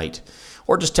 this might,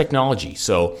 or just technology.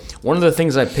 So one of the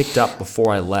things I picked up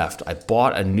before I left, I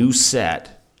bought a new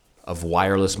set of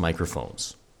wireless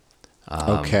microphones.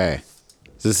 Okay.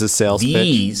 Is this a sales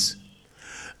pitch?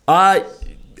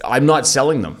 I'm not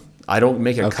selling them. I don't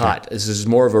make a cut. This is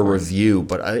more of a review,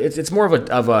 but it's more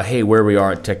of a hey, where we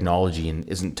are at technology, and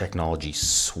isn't technology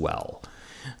swell?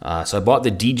 So I bought the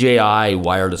DJI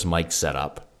wireless mic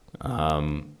setup.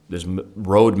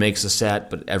 Rode makes a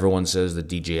set, but everyone says the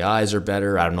DJIs are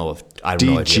better. I don't know if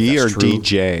DG or true.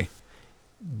 DJ?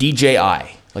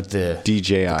 DJI, like the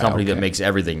company that okay. makes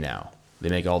everything now. They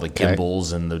make all the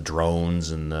gimbals and the drones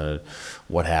and the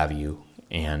what have you.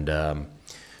 And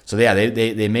so yeah,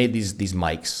 they made these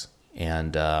mics.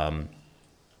 And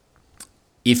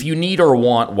if you need or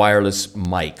want wireless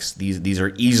mics, these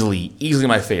are easily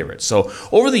my favorite. So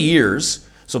over the years,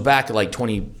 so back at like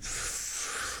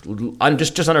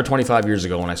just under 25 years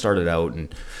ago when I started out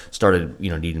and started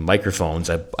needing microphones,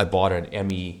 I bought an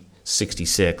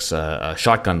ME66 a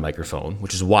shotgun microphone,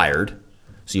 which is wired.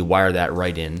 So you wire that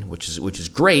right in, which is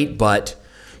great, but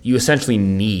you essentially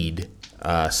need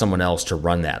someone else to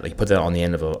run that. Like you put that on the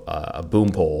end of a boom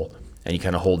pole, and you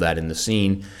kind of hold that in the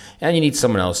scene, and you need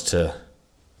someone else to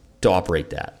operate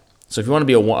that. So if you want to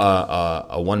be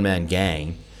a one-man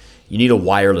gang, you need a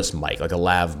wireless mic, like a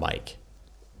lav mic.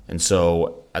 And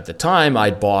so at the time,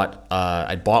 I'd bought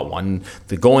one.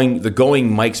 The going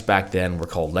mics back then were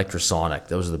called Lectrosonic.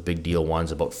 Those are the big deal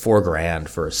ones, about $4,000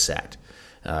 for a set.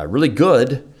 Really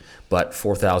good, but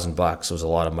 $4,000 was a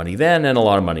lot of money then and a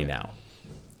lot of money now.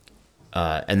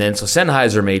 And then so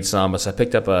Sennheiser made some, so I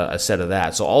picked up a set of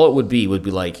that. So all it would be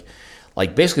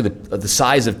like basically the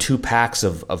size of 2 packs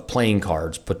of playing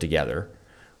cards put together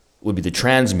would be the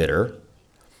transmitter,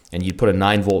 and you'd put a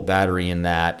 9-volt battery in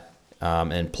that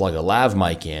and plug a lav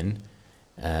mic in,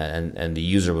 and the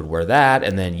user would wear that,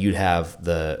 and then you'd have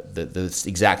the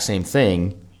exact same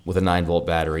thing with a 9-volt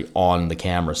battery on the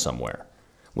camera somewhere.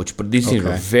 But these things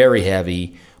were very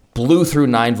heavy, blew through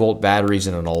 9-volt batteries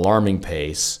at an alarming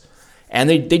pace, and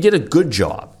they did a good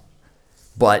job.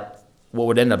 But what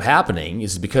would end up happening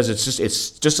is because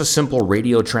it's just a simple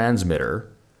radio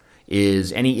transmitter,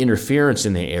 is any interference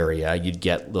in the area, you'd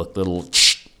get little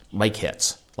mic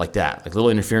hits like that, like little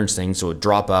interference things, so it would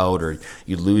drop out or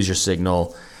you'd lose your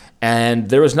signal, and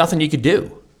there was nothing you could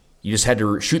do. You just had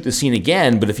to shoot the scene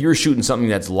again, but if you were shooting something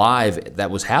that's live that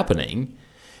was happening,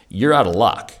 you're out of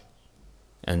luck.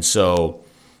 And so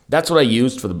that's what I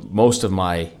used for most of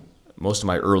my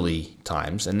early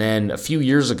times. And then a few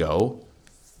years ago,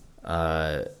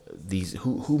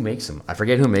 who makes them? I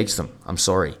forget who makes them. I'm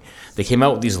sorry. They came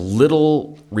out with these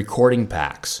little recording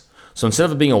packs. So instead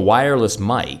of it being a wireless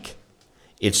mic,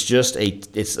 it's just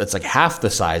it's like half the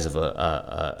size of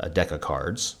a deck of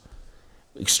cards.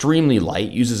 Extremely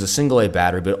light, uses a single A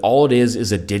battery, but all it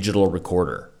is a digital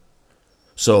recorder.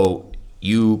 So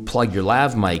you plug your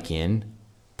lav mic in,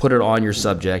 put it on your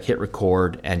subject, hit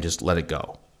record, and just let it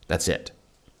go. That's it.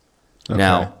 Okay.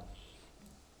 Now,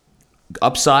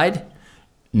 upside,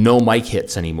 no mic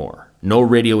hits anymore. No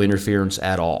radio interference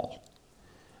at all.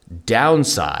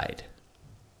 Downside,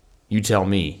 you tell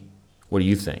me, what do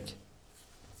you think?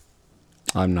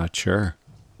 I'm not sure.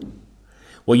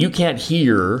 Well, you can't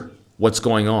hear what's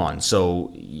going on,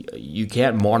 so you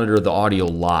can't monitor the audio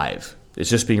live. It's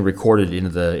just being recorded into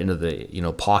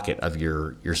the pocket of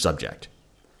your subject.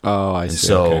 Oh, I see.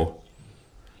 So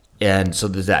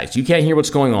there's that. So you can't hear what's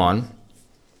going on.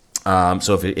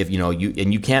 So if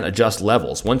you can't adjust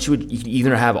levels. Once you can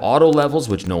either have auto levels,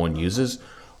 which no one uses,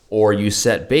 or you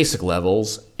set basic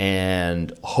levels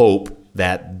and hope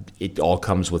that it all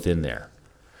comes within there.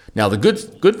 Now the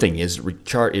good thing is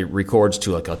it records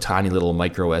to like a tiny little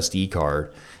micro SD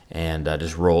card and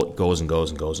just goes and goes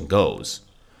and goes and goes.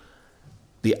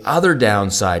 The other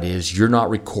downside is you're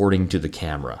not recording to the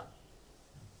camera.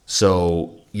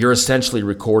 So you're essentially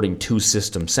recording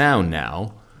 2-system sound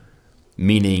now,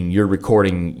 meaning you're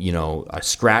recording, a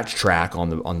scratch track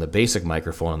on the basic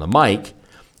microphone on the mic,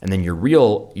 and then your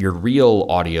real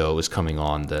audio is coming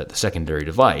on the secondary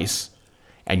device,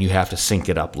 and you have to sync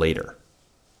it up later.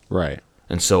 Right.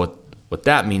 And so what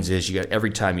that means is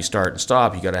every time you start and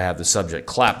stop, you got to have the subject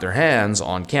clap their hands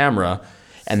on camera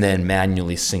and then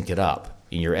manually sync it up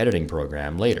in your editing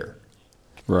program later.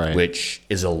 Right. Which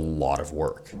is a lot of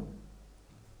work.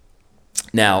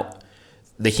 Now,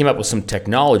 they came up with some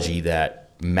technology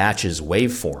that matches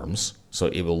waveforms. So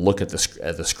it will look at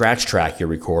the scratch track you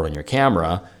record on your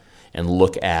camera and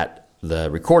look at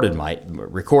the recorded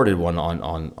one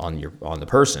on the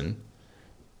person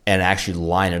and actually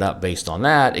line it up based on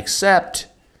that, except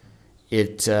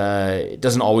it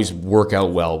doesn't always work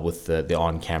out well with the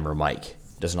on-camera mic.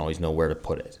 It doesn't always know where to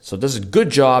put it. So it does a good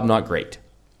job, not great.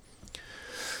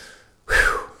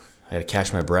 Whew. I had to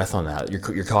catch my breath on that.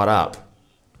 You're caught up.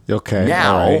 Okay.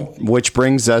 Now, all right. Which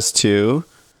brings us to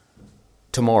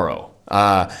tomorrow.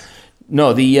 So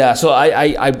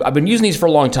I've been using these for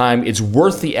a long time. It's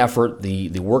worth the effort. The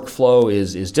workflow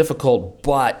is difficult,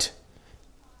 but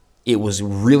it was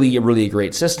really a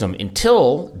great system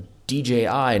until DJI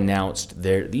announced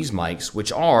these mics,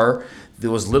 which are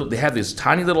they have these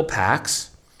tiny little packs,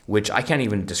 which I can't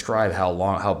even describe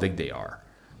how big they are.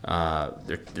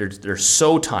 They're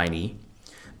so tiny,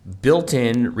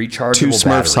 built-in rechargeable 2 Smurfs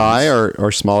batteries. high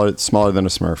or smaller than a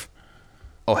Smurf?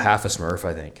 Oh, half a Smurf,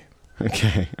 I think.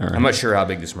 Okay, all right. I'm not sure how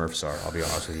big the Smurfs are. I'll be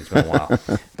honest with you. It's been a while.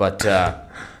 But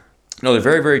no,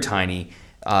 they're very tiny.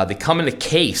 They come in a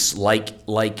case like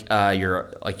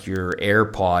your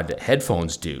AirPod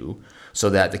headphones do,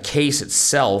 so that the case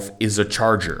itself is a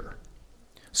charger.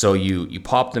 So you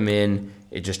pop them in.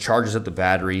 It just charges up the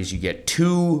batteries. You get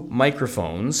 2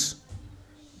 microphones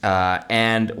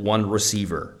and 1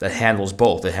 receiver that handles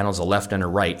both. It handles a left and a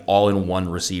right, all in one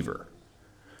receiver.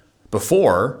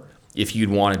 Before, if you'd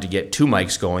wanted to get 2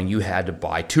 mics going, you had to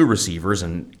buy 2 receivers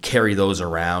and carry those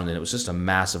around, and it was just a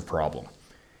massive problem.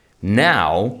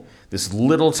 Now, this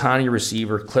little tiny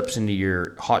receiver clips into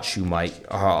your hot shoe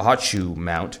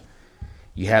mount.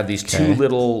 You have these 2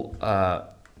 little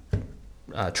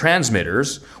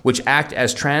transmitters, which act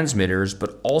as transmitters,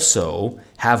 but also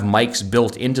have mics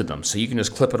built into them. So you can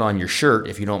just clip it on your shirt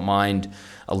if you don't mind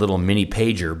a little mini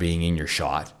pager being in your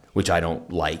shot, which I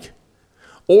don't like.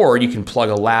 Or you can plug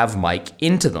a lav mic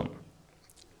into them,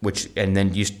 and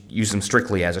then use them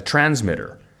strictly as a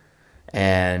transmitter.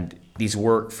 And these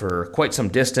work for quite some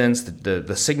distance.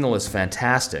 The signal is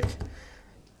fantastic.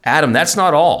 Adam, that's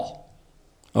not all.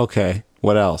 Okay,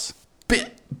 what else?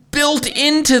 Built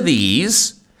into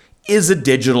these is a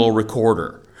digital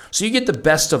recorder. So you get the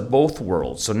best of both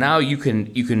worlds. So now you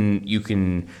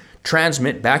can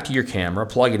transmit back to your camera,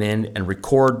 plug it in, and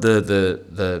record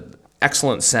the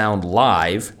excellent sound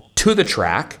live to the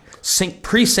track,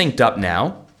 pre-synced up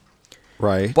now.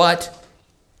 Right. But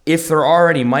if there are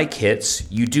any mic hits,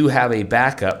 you do have a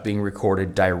backup being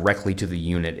recorded directly to the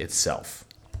unit itself.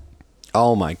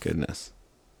 Oh my goodness.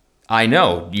 I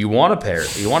know. You want a pair.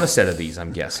 You want a set of these,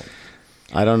 I'm guessing.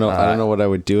 I don't know. I don't know what I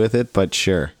would do with it, but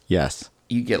sure. Yes.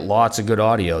 You get lots of good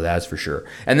audio, that's for sure.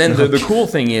 And then the cool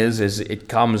thing is it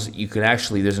comes, you can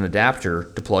actually, there's an adapter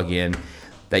to plug in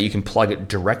that you can plug it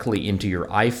directly into your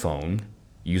iPhone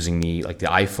using the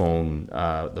iPhone,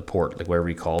 the port, like whatever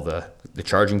you call the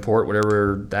charging port,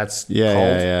 whatever that's called.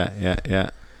 Yeah.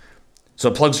 So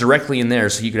it plugs directly in there,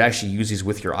 so you could actually use these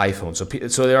with your iPhone.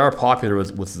 So they are popular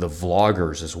with the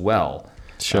vloggers as well.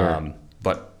 Sure.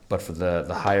 But for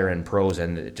the higher end pros,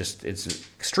 and it's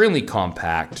extremely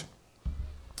compact.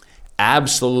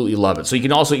 Absolutely love it. So you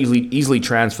can also easily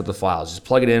transfer the files. Just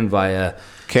plug it in via.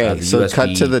 Okay, so USB-C.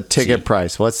 cut to the ticket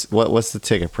price. What's the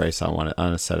ticket price on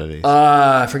a set of these?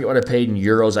 I forget what I paid in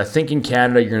euros. I think in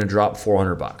Canada you're going to drop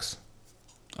 $400.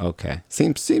 Okay,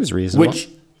 seems reasonable. Which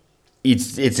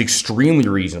it's extremely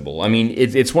reasonable. I mean,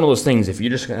 it's one of those things. If you're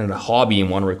just in a hobby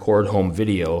and want to record home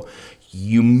video,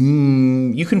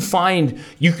 you can find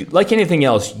like anything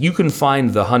else. You can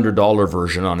find the $100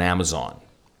 version on Amazon,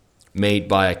 made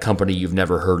by a company you've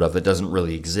never heard of that doesn't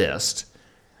really exist.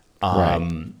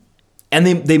 Right. And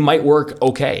they might work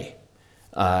okay.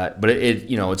 But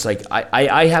it's like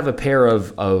I have a pair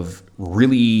of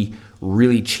really,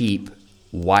 really cheap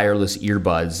wireless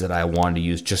earbuds that I wanted to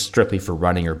use just strictly for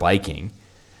running or biking.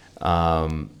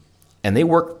 And they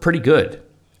work pretty good.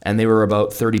 And they were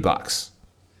about $30.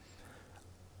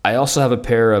 I also have a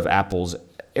pair of Apple's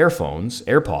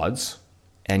AirPods,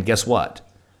 and guess what?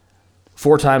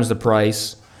 4 times the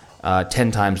price,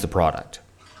 10 times the product.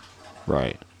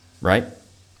 Right.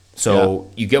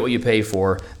 So You get what you pay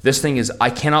for. This thing is, I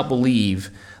cannot believe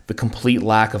the complete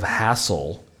lack of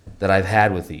hassle that I've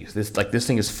had with these. This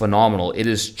thing is phenomenal. It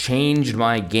has changed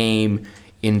my game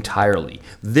entirely.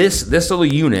 This little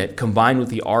unit combined with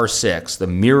the R6, the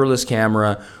mirrorless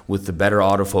camera with the better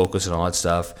autofocus and all that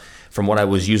stuff, from what I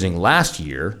was using last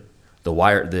year, the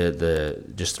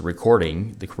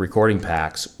recording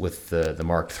packs with the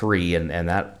Mark III and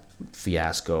that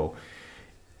fiasco,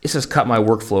 this has cut my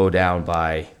workflow down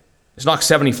by, it's knocked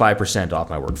 75% off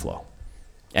my workflow.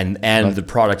 and the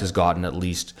product has gotten at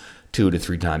least 2 to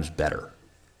 3 times better.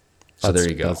 So there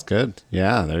you go. That's good.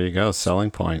 Yeah, there you go.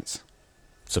 Selling points.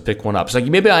 So pick one up. It's like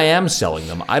maybe I am selling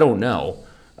them. I don't know.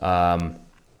 I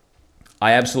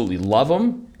absolutely love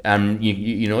them. And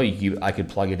I could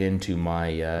plug it into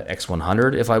my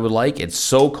X100 if I would like. It's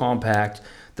so compact.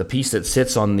 The piece that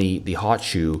sits on the hot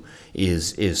shoe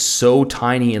is so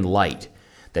tiny and light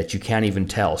that you can't even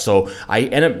tell. So I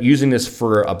end up using this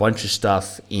for a bunch of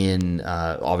stuff in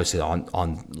obviously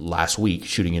on last week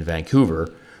shooting in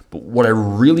Vancouver. But what I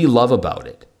really love about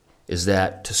it is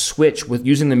that to switch with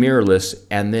using the mirrorless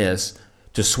and this,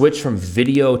 to switch from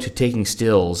video to taking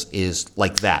stills is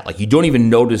like that. Like you don't even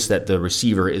notice that the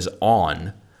receiver is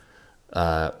on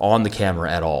the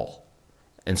camera at all.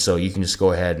 And so you can just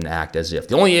go ahead and act as if.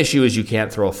 The only issue is you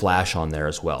can't throw a flash on there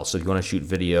as well. So if you want to shoot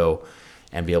video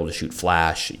and be able to shoot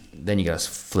flash, then you got to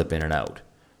flip in and out.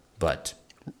 But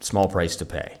small price to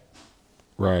pay.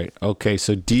 Right. Okay.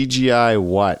 So DJI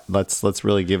what? Let's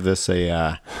really give this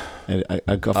a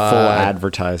full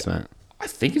advertisement. I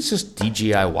think it's just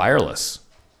DJI wireless.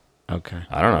 Okay.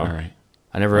 I don't know. All right.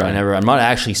 I'm not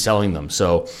actually selling them.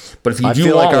 So, but if you I do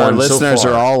feel want like our one, listeners so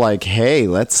far, are all like, "Hey,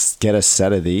 let's get a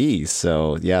set of these."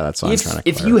 So yeah, that's what I'm trying to.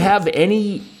 If you have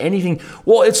anything,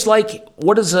 well, it's like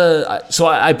what is a? So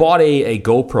I bought a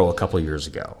GoPro a couple of years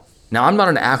ago. Now I'm not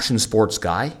an action sports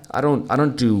guy. I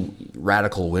don't do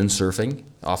radical windsurfing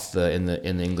in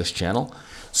the English Channel.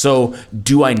 So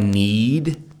do I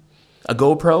need a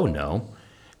GoPro? No.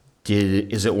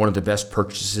 Is it one of the best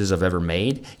purchases I've ever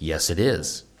made? Yes, it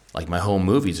is. Like my home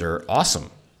movies are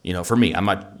awesome. For me, I'm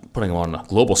not putting them on a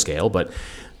global scale, but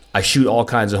I shoot all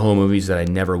kinds of home movies that I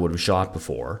never would have shot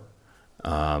before.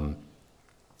 And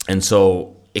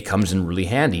so it comes in really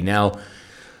handy. Now,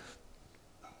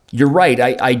 you're right.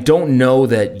 I don't know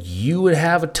that you would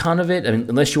have a ton of it. I mean,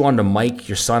 unless you wanted to mic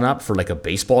your son up for like a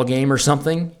baseball game or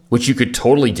something, which you could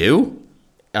totally do.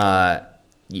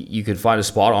 You could find a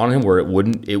spot on him where it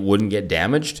wouldn't get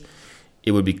damaged.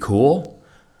 It would be cool.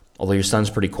 Although your son's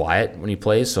pretty quiet when he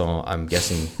plays, so I'm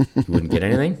guessing he wouldn't get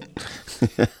anything.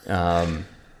 So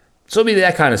it'd be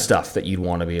that kind of stuff that you'd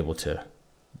want to be able to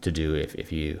do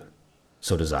if you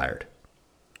so desired.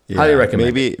 Yeah, highly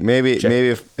recommend.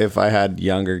 Maybe if I had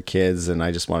younger kids and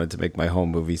I just wanted to make my home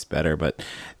movies better, but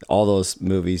all those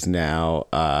movies now,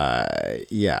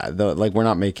 like we're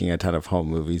not making a ton of home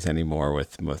movies anymore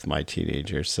with my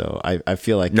teenagers. So I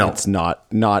feel like it's not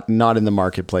in the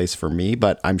marketplace for me,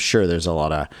 but I'm sure there's a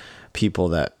lot of people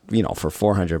that for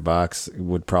 $400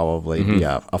 would probably be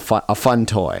a fun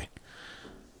toy.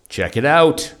 Check it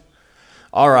out.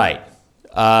 All right.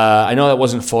 I know that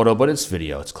wasn't photo, but it's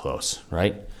video. It's close,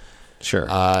 right? Sure.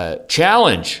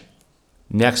 Challenge.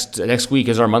 Next week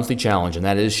is our monthly challenge, and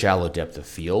that is shallow depth of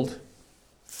field.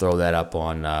 Throw that up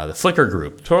on the Flickr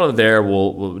group. Throw it there.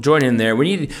 We'll join in there.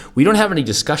 We don't have any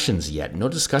discussions yet. No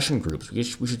discussion groups. We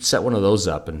should set one of those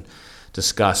up and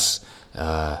discuss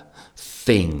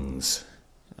things.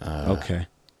 Okay.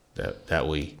 That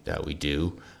we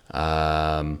do.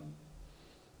 And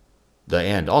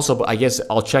also, I guess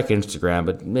I'll check Instagram,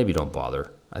 but maybe don't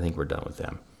bother. I think we're done with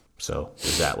them. So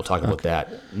there's that. We'll talk about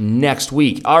that next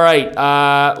week. All right.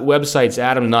 Websites.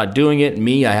 Adam's not doing it.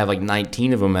 Me, I have like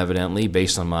 19 of them, evidently,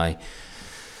 based on my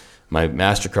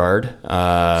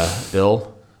MasterCard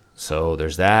bill. So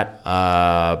there's that.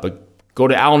 But go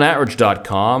to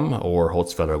alanatridge.com or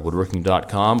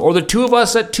holtzfellerwoodworking.com or the two of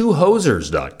us at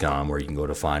twohosers.com, where you can go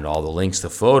to find all the links, the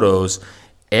photos,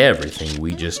 everything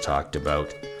we just talked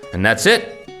about. And that's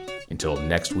it. Until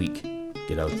next week.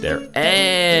 Get out there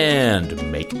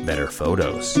and make better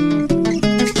photos.